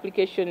this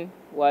application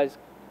was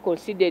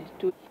considered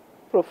to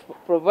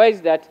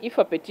provides that if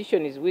a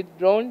petition is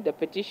withdrawn, the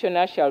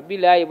petitioner shall be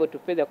liable to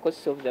pay the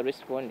costs of the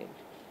respondent.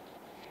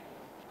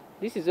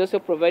 This is also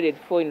provided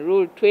for in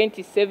Rule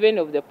 27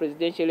 of the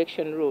Presidential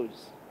Election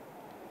Rules.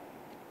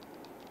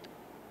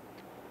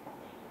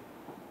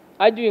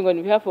 Arguing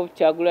on behalf of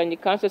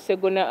Kyagulanyi, Counsel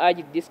Segona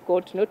urged this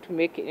court not to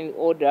make any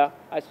order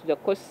as to the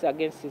costs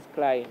against his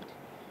client.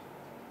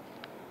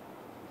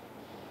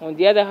 On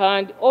the other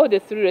hand, all the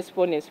three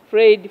respondents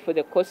prayed for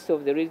the costs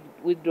of the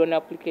withdrawn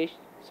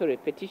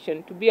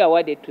petition to be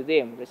awarded to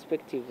them,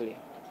 respectively.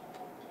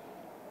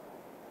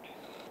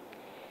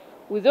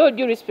 With all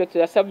due respect to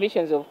the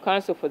submissions of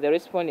counsel for the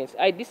respondents,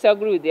 I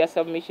disagree with their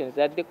submissions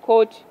that the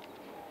court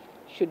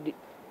should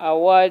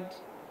award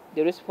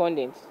the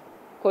respondents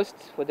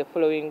costs for the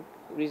following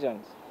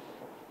reasons.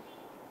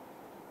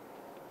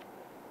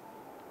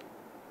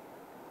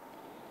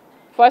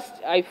 First,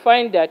 I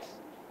find that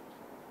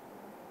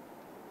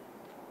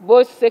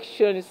both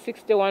Section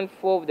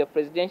 61(4) of the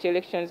Presidential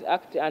Elections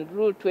Act and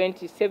Rule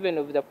 27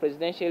 of the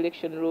Presidential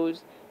Election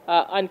Rules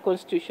are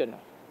unconstitutional.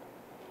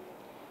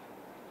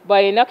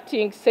 By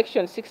enacting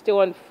Section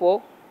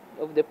 61(4)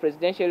 of the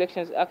Presidential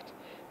Elections Act,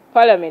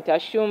 Parliament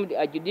assumed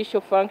a judicial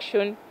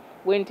function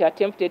when it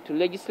attempted to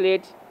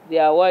legislate the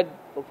award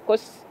of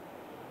costs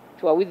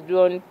to a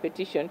withdrawn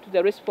petition to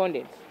the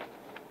respondents.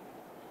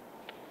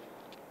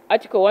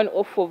 Article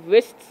 104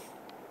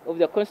 of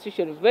the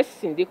Constitution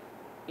vests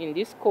in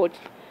this court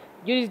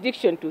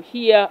jurisdiction to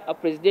hear a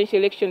presidential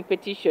election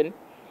petition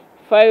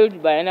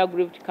filed by an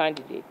aggrieved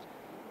candidate.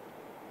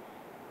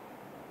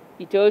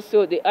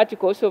 The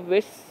article also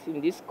vests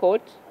in this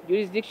court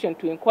jurisdiction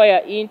to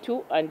inquire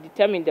into and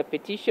determine the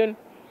petition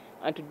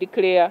and to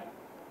declare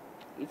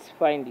its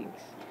findings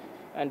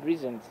and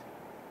reasons.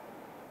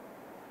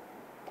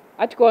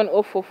 Article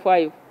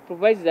 104(5)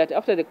 provides that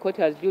after the court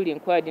has duly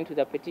inquired into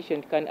the petition,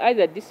 it can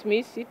either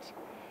dismiss it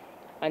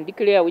and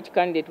declare which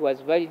candidate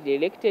was validly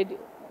elected,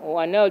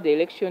 or annul the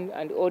election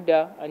and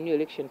order a new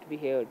election to be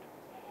held.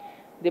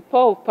 The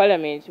power of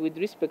Parliament with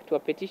respect to a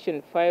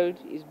petition filed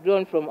is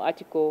drawn from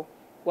Article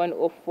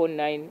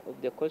 104(9)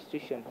 of the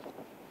Constitution,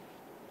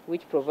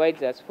 which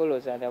provides as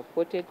follows, and I've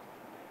quoted: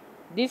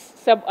 this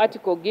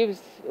sub-article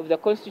of the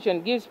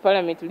Constitution gives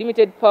Parliament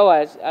limited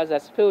powers as are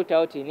spelled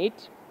out in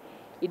it.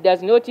 It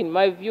does not, in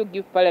my view,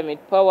 give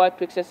Parliament power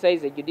to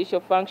exercise a judicial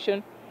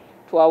function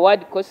to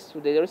award costs to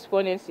the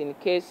respondents in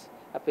case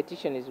a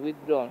petition is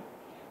withdrawn.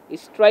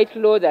 It's straight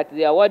law that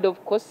the award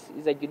of costs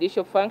is a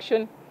judicial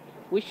function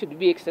which should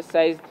be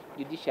exercised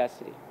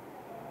judiciously.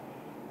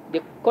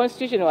 The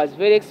Constitution was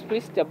very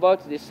explicit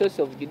about the source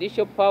of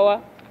judicial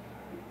power.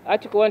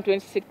 Article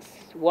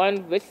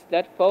 126(1) vests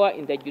that power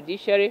in the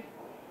judiciary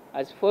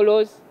as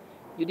follows: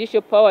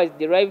 judicial power is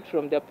derived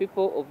from the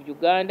people of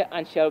Uganda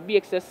and shall be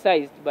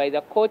exercised by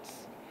the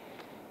courts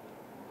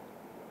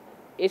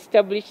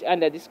established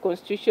under this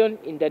Constitution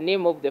in the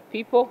name of the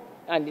people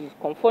and in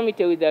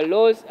conformity with the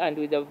laws and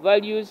with the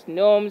values,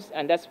 norms,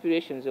 and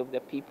aspirations of the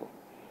people.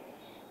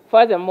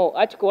 Furthermore,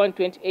 Article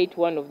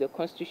 128(1) of the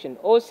Constitution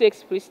also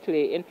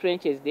explicitly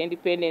entrenches the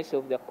independence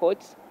of the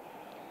courts.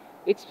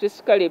 It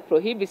specifically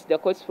prohibits the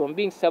courts from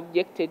being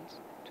subjected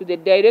to the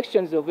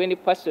directions of any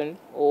person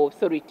or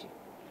authority.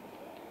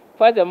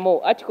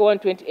 Furthermore, Article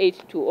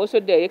 128(2) also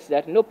directs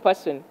that no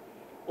person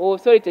or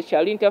authority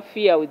shall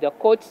interfere with the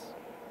courts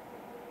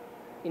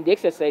in the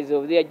exercise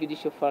of their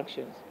judicial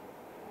functions.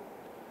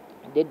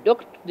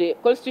 The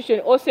Constitution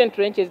also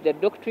entrenches the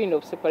doctrine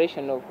of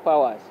separation of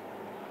powers.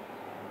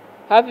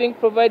 Having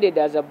provided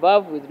as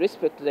above with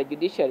respect to the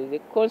judiciary, the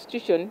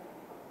Constitution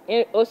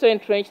also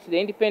entrenched the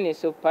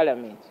independence of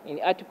Parliament in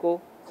Article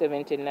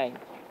 79.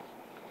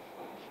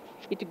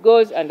 It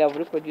goes, and I've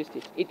reproduced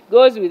it, it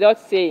goes without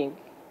saying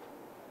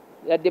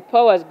that the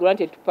powers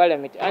granted to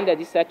Parliament under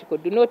this article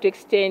do not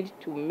extend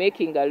to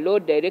making a law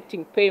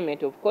directing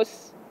payment of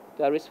costs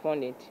to a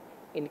respondent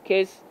in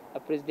case a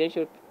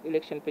presidential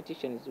election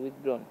petition is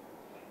withdrawn.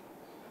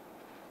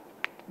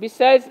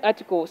 Besides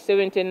Article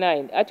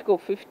 79, Article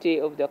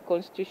 50 of the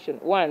Constitution,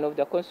 1 of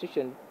the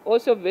Constitution,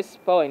 also vests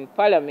power in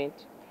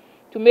Parliament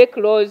to make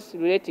laws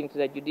relating to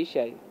the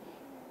judiciary.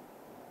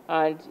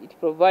 And it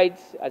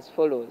provides as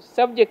follows: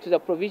 subject to the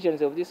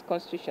provisions of this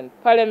Constitution,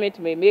 Parliament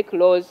may make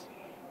laws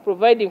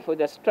providing for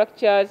the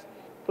structures,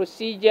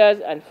 procedures,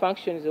 and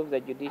functions of the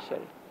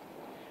judiciary.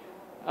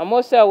 I'm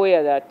also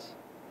aware that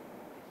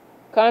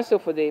counsel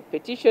for the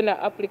petitioner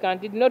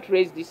applicant did not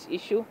raise this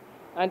issue,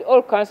 and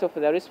all counsel for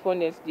the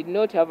respondents did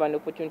not have an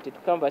opportunity to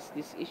canvass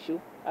this issue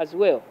as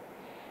well.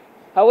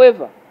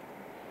 However,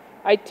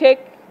 I take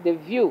the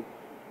view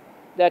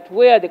that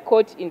where the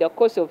court, in the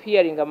course of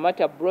hearing a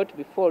matter brought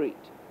before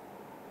it,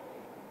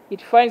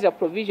 it finds a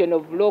provision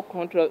of law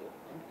contravenes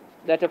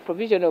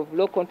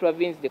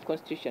the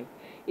Constitution,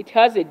 it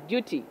has a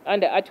duty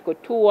under Article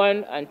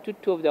 2(1) and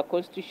 2(2) of the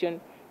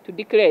Constitution to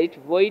declare it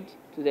void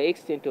to the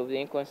extent of the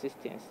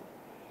inconsistency.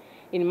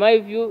 In my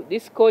view,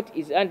 this court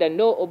is under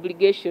no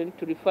obligation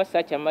to refer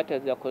such a matter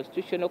to the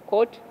Constitutional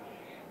Court,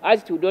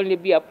 as it would only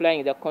be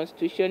applying the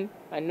Constitution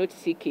and not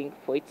seeking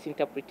for its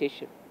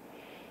interpretation.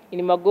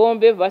 In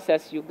Magombe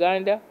versus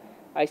Uganda,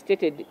 I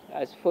stated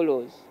as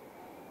follows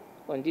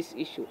on this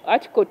issue: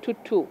 Article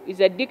 2(2) is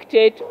a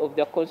dictate of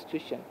the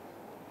Constitution.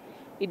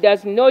 It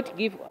does not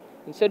give,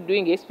 in so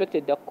doing,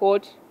 expected the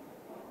court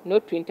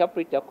not to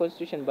interpret the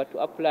Constitution but to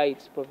apply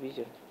its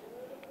provision.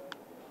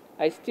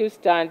 I still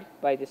stand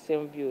by the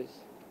same views.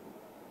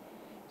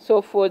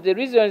 So for the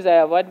reasons I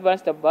have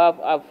advanced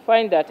above, I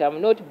find that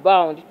I'm not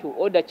bound to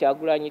order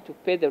Kyagulanyi to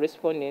pay the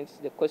respondents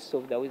the costs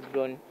of the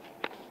withdrawn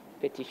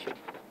petition.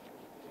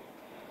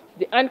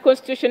 The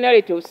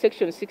unconstitutionality of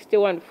Section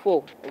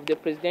 61(4) of the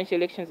Presidential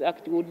Elections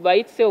Act would by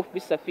itself be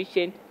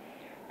sufficient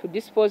to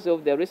dispose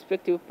of the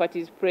respective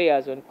parties'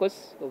 prayers on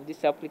costs of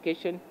this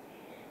application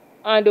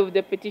and of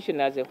the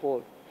petition as a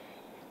whole.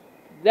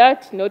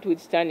 That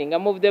notwithstanding,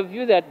 I'm of the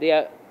view that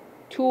there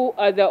two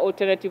other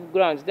alternative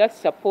grounds that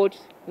support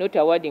not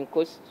awarding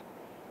costs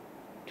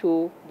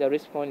to the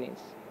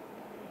respondents.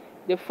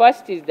 The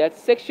first is that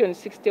Section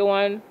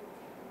 61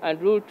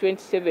 and Rule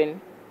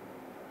 27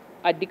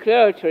 are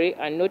declaratory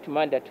and not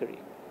mandatory.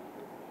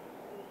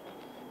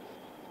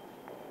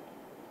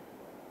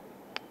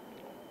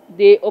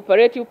 The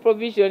operative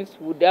provisions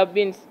would have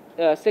been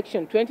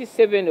Section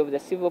 27 of the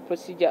Civil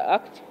Procedure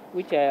Act,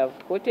 which I have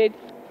quoted.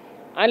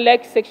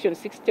 Unlike Section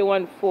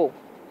 61(4)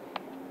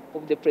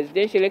 of the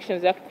Presidential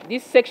Elections Act,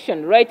 this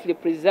section rightly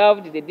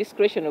preserved the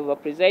discretion of a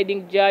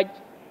presiding judge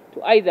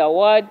to either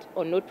award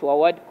or not to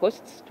award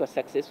costs to a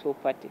successful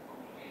party.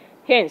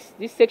 Hence,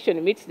 this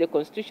section meets the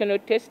constitutional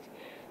test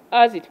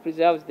as it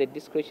preserves the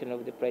discretion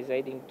of the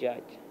presiding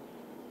judge.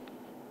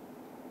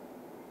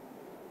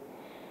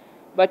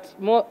 But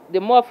the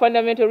more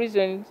fundamental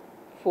reason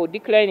for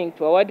declining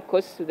to award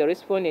costs to the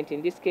respondent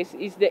in this case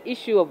is the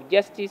issue of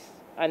justice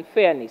and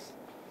fairness.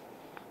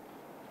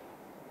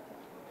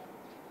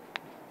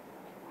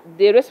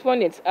 The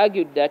respondents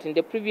argued that in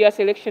the previous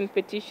election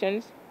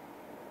petitions,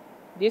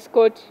 this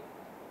court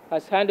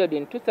has handled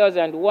in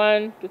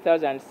 2001,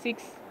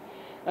 2006,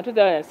 and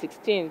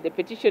 2016, the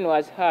petition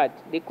was heard.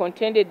 They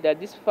contended that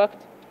this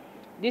fact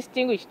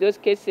distinguished those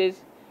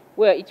cases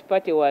where each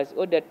party was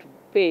ordered to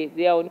pay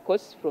their own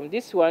costs from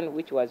this one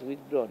which was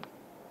withdrawn.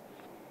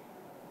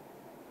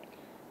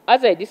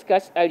 As I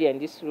discussed earlier in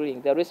this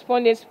ruling, the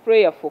respondents'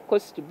 prayer for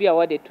costs to be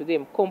awarded to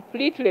them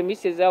completely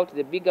misses out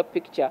the bigger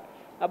picture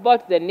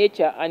about the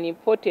nature and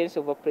importance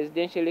of a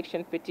presidential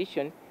election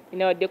petition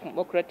in our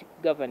democratic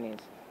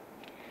governance.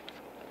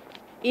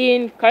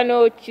 In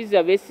Kano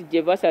Kizza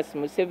Besigye versus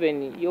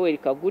Museveni, Yoweri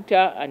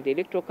Kaguta and the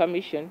Electoral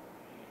Commission,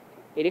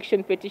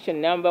 election petition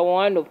number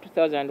 1 of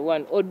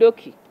 2001,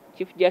 Odoki,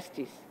 Chief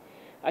Justice,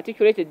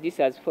 articulated this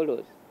as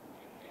follows.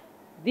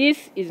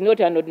 This is not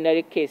an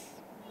ordinary case,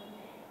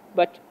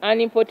 but an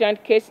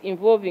important case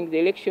involving the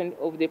election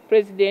of the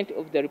President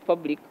of the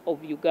Republic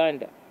of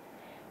Uganda.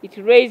 It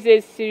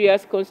raises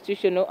serious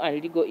constitutional and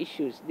legal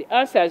issues, the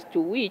answers to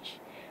which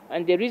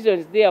and the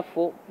reasons,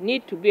 therefore,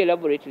 need to be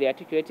elaborately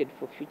articulated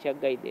for future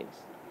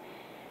guidance.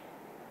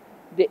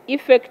 The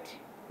effect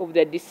of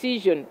the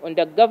decision on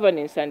the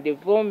governance and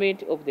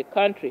development of the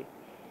country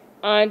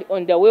and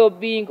on the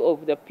well-being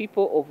of the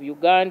people of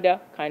Uganda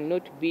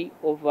cannot be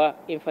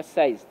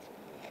overemphasized.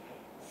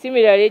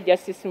 Similarly,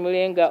 Justice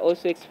Mulenga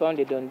also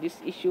expounded on this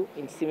issue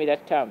in similar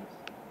terms.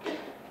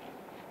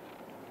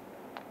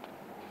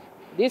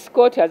 This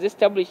court has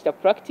established a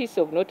practice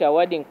of not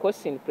awarding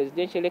costs in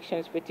presidential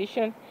elections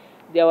petition.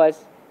 There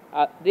was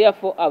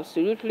therefore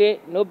absolutely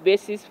no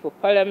basis for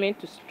Parliament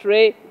to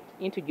stray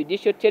into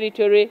judicial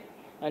territory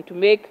and to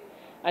make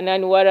an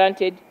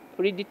unwarranted,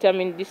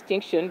 predetermined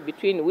distinction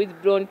between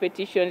withdrawn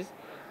petitions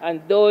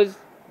and those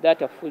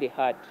that are fully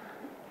heard.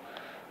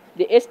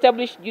 The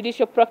established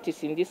judicial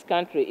practice in this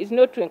country is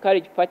not to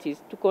encourage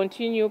parties to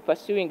continue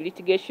pursuing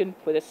litigation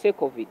for the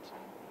sake of it.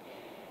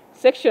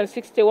 Section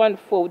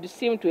 61(4) would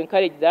seem to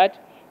encourage that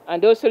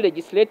and also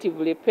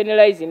legislatively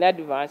penalize in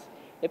advance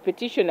a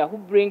petitioner who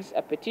brings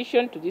a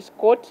petition to this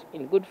court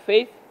in good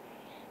faith,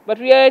 but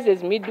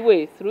realizes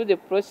midway through the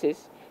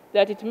process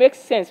that it makes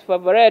sense for a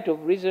variety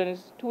of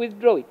reasons to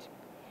withdraw it.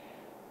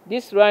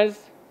 This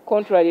runs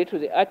contrary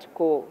to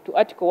Article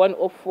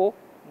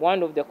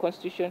 104(1) of the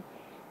Constitution,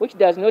 which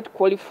does not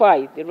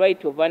qualify the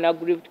right of an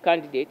aggrieved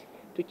candidate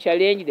to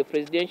challenge the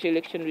presidential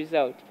election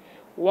result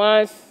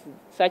once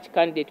such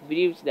candidate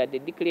believes that the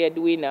declared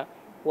winner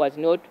was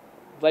not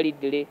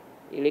validly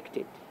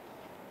elected.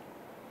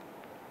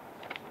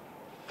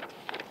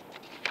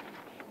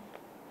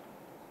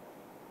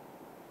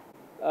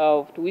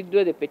 To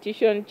withdraw the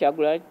petition,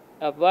 Kyagulanyi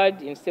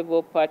averred in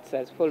several parts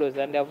as follows,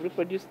 and I've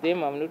reproduced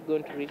them. I'm not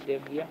going to read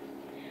them here.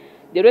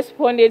 The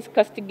respondents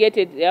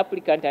castigated the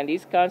applicant and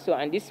his counsel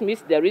and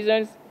dismissed the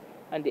reasons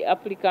and the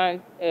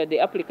applicant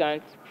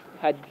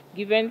had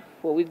given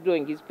for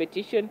withdrawing his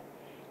petition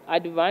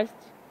as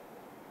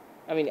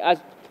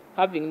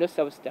having no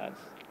substance.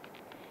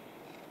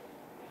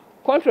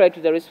 Contrary to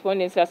the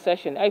respondent's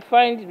assertion, I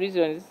find the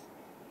reasons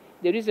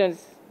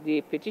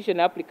the petition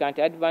applicant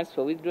advanced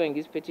for withdrawing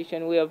his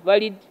petition were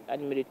valid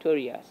and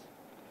meritorious.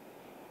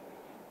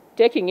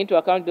 Taking into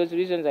account those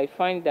reasons, I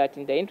find that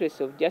in the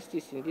interest of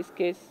justice in this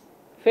case,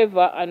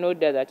 favor an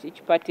order that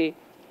each party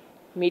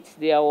meets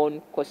their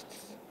own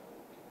costs.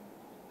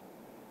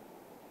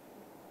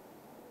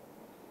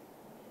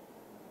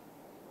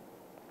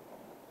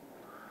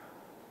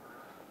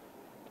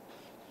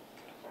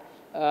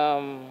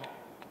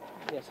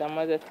 There are some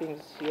other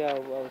things here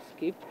I'll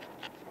skip.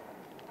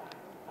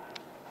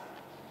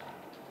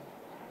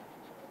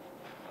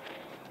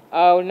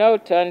 I'll now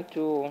turn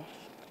to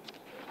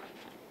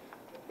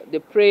the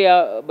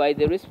prayer by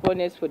the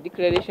respondents for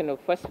declaration of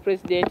first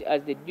president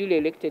as the duly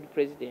elected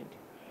president.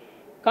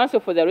 Counsel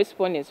for the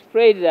respondents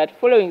prayed that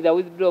following the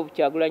withdrawal of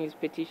Kyagulanyi's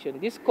petition,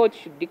 this court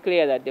should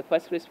declare that the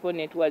first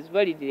respondent was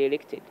validly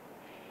elected.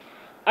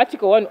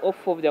 Article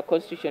 104 of the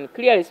Constitution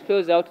clearly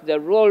spells out the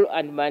role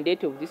and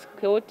mandate of this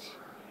court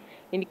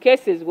in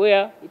cases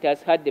where it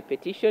has heard the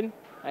petition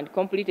and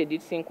completed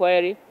its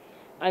inquiry,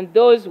 and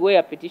those where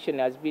a petition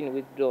has been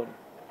withdrawn.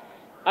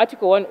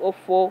 Article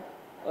 104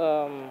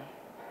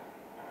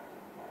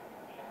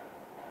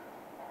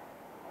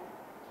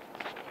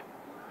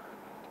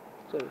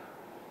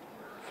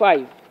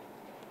 5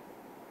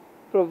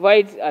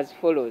 provides as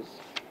follows.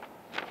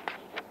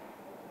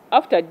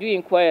 After due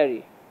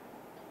inquiry,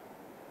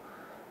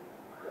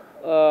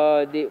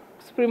 the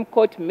Supreme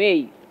Court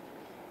may,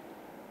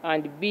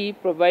 and B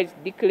provides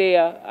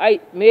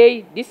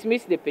may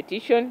dismiss the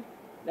petition,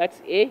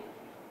 that's A,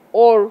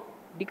 or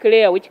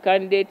declare which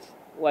candidate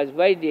was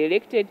validly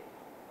elected,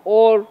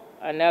 or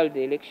annul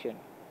the election.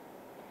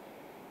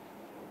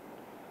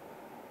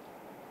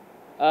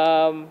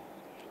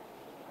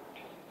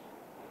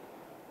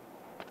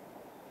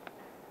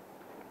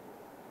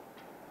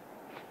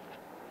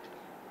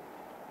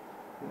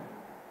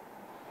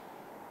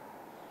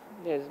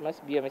 There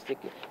must be a mistake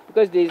here,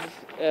 because there's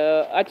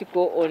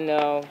article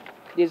on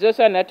there's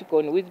also an article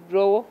on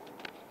withdrawal,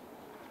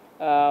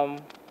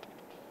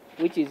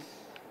 which is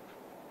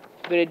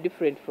very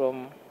different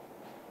from,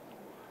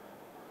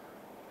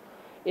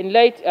 in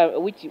light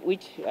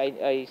which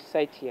I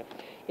cite here.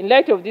 In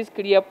light of these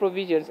clear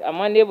provisions,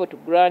 I'm unable to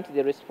grant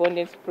the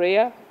respondent's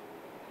prayer.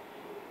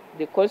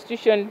 The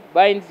Constitution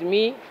binds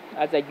me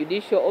as a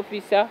judicial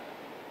officer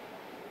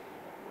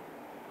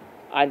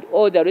and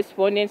all the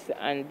respondents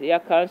and their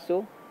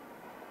counsel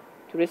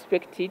to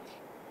respect it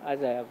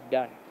as I have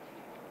done.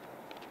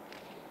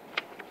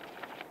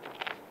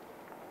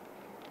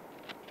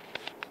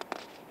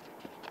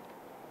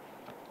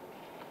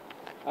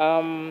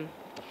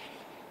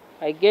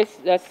 I guess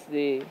that's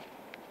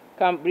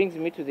brings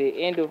me to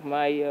the end of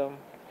my.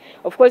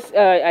 Of course,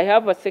 I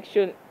have a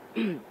section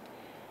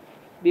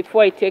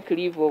before I take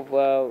leave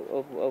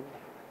of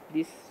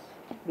this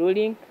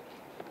ruling,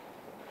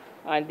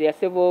 and there are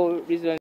several reasons.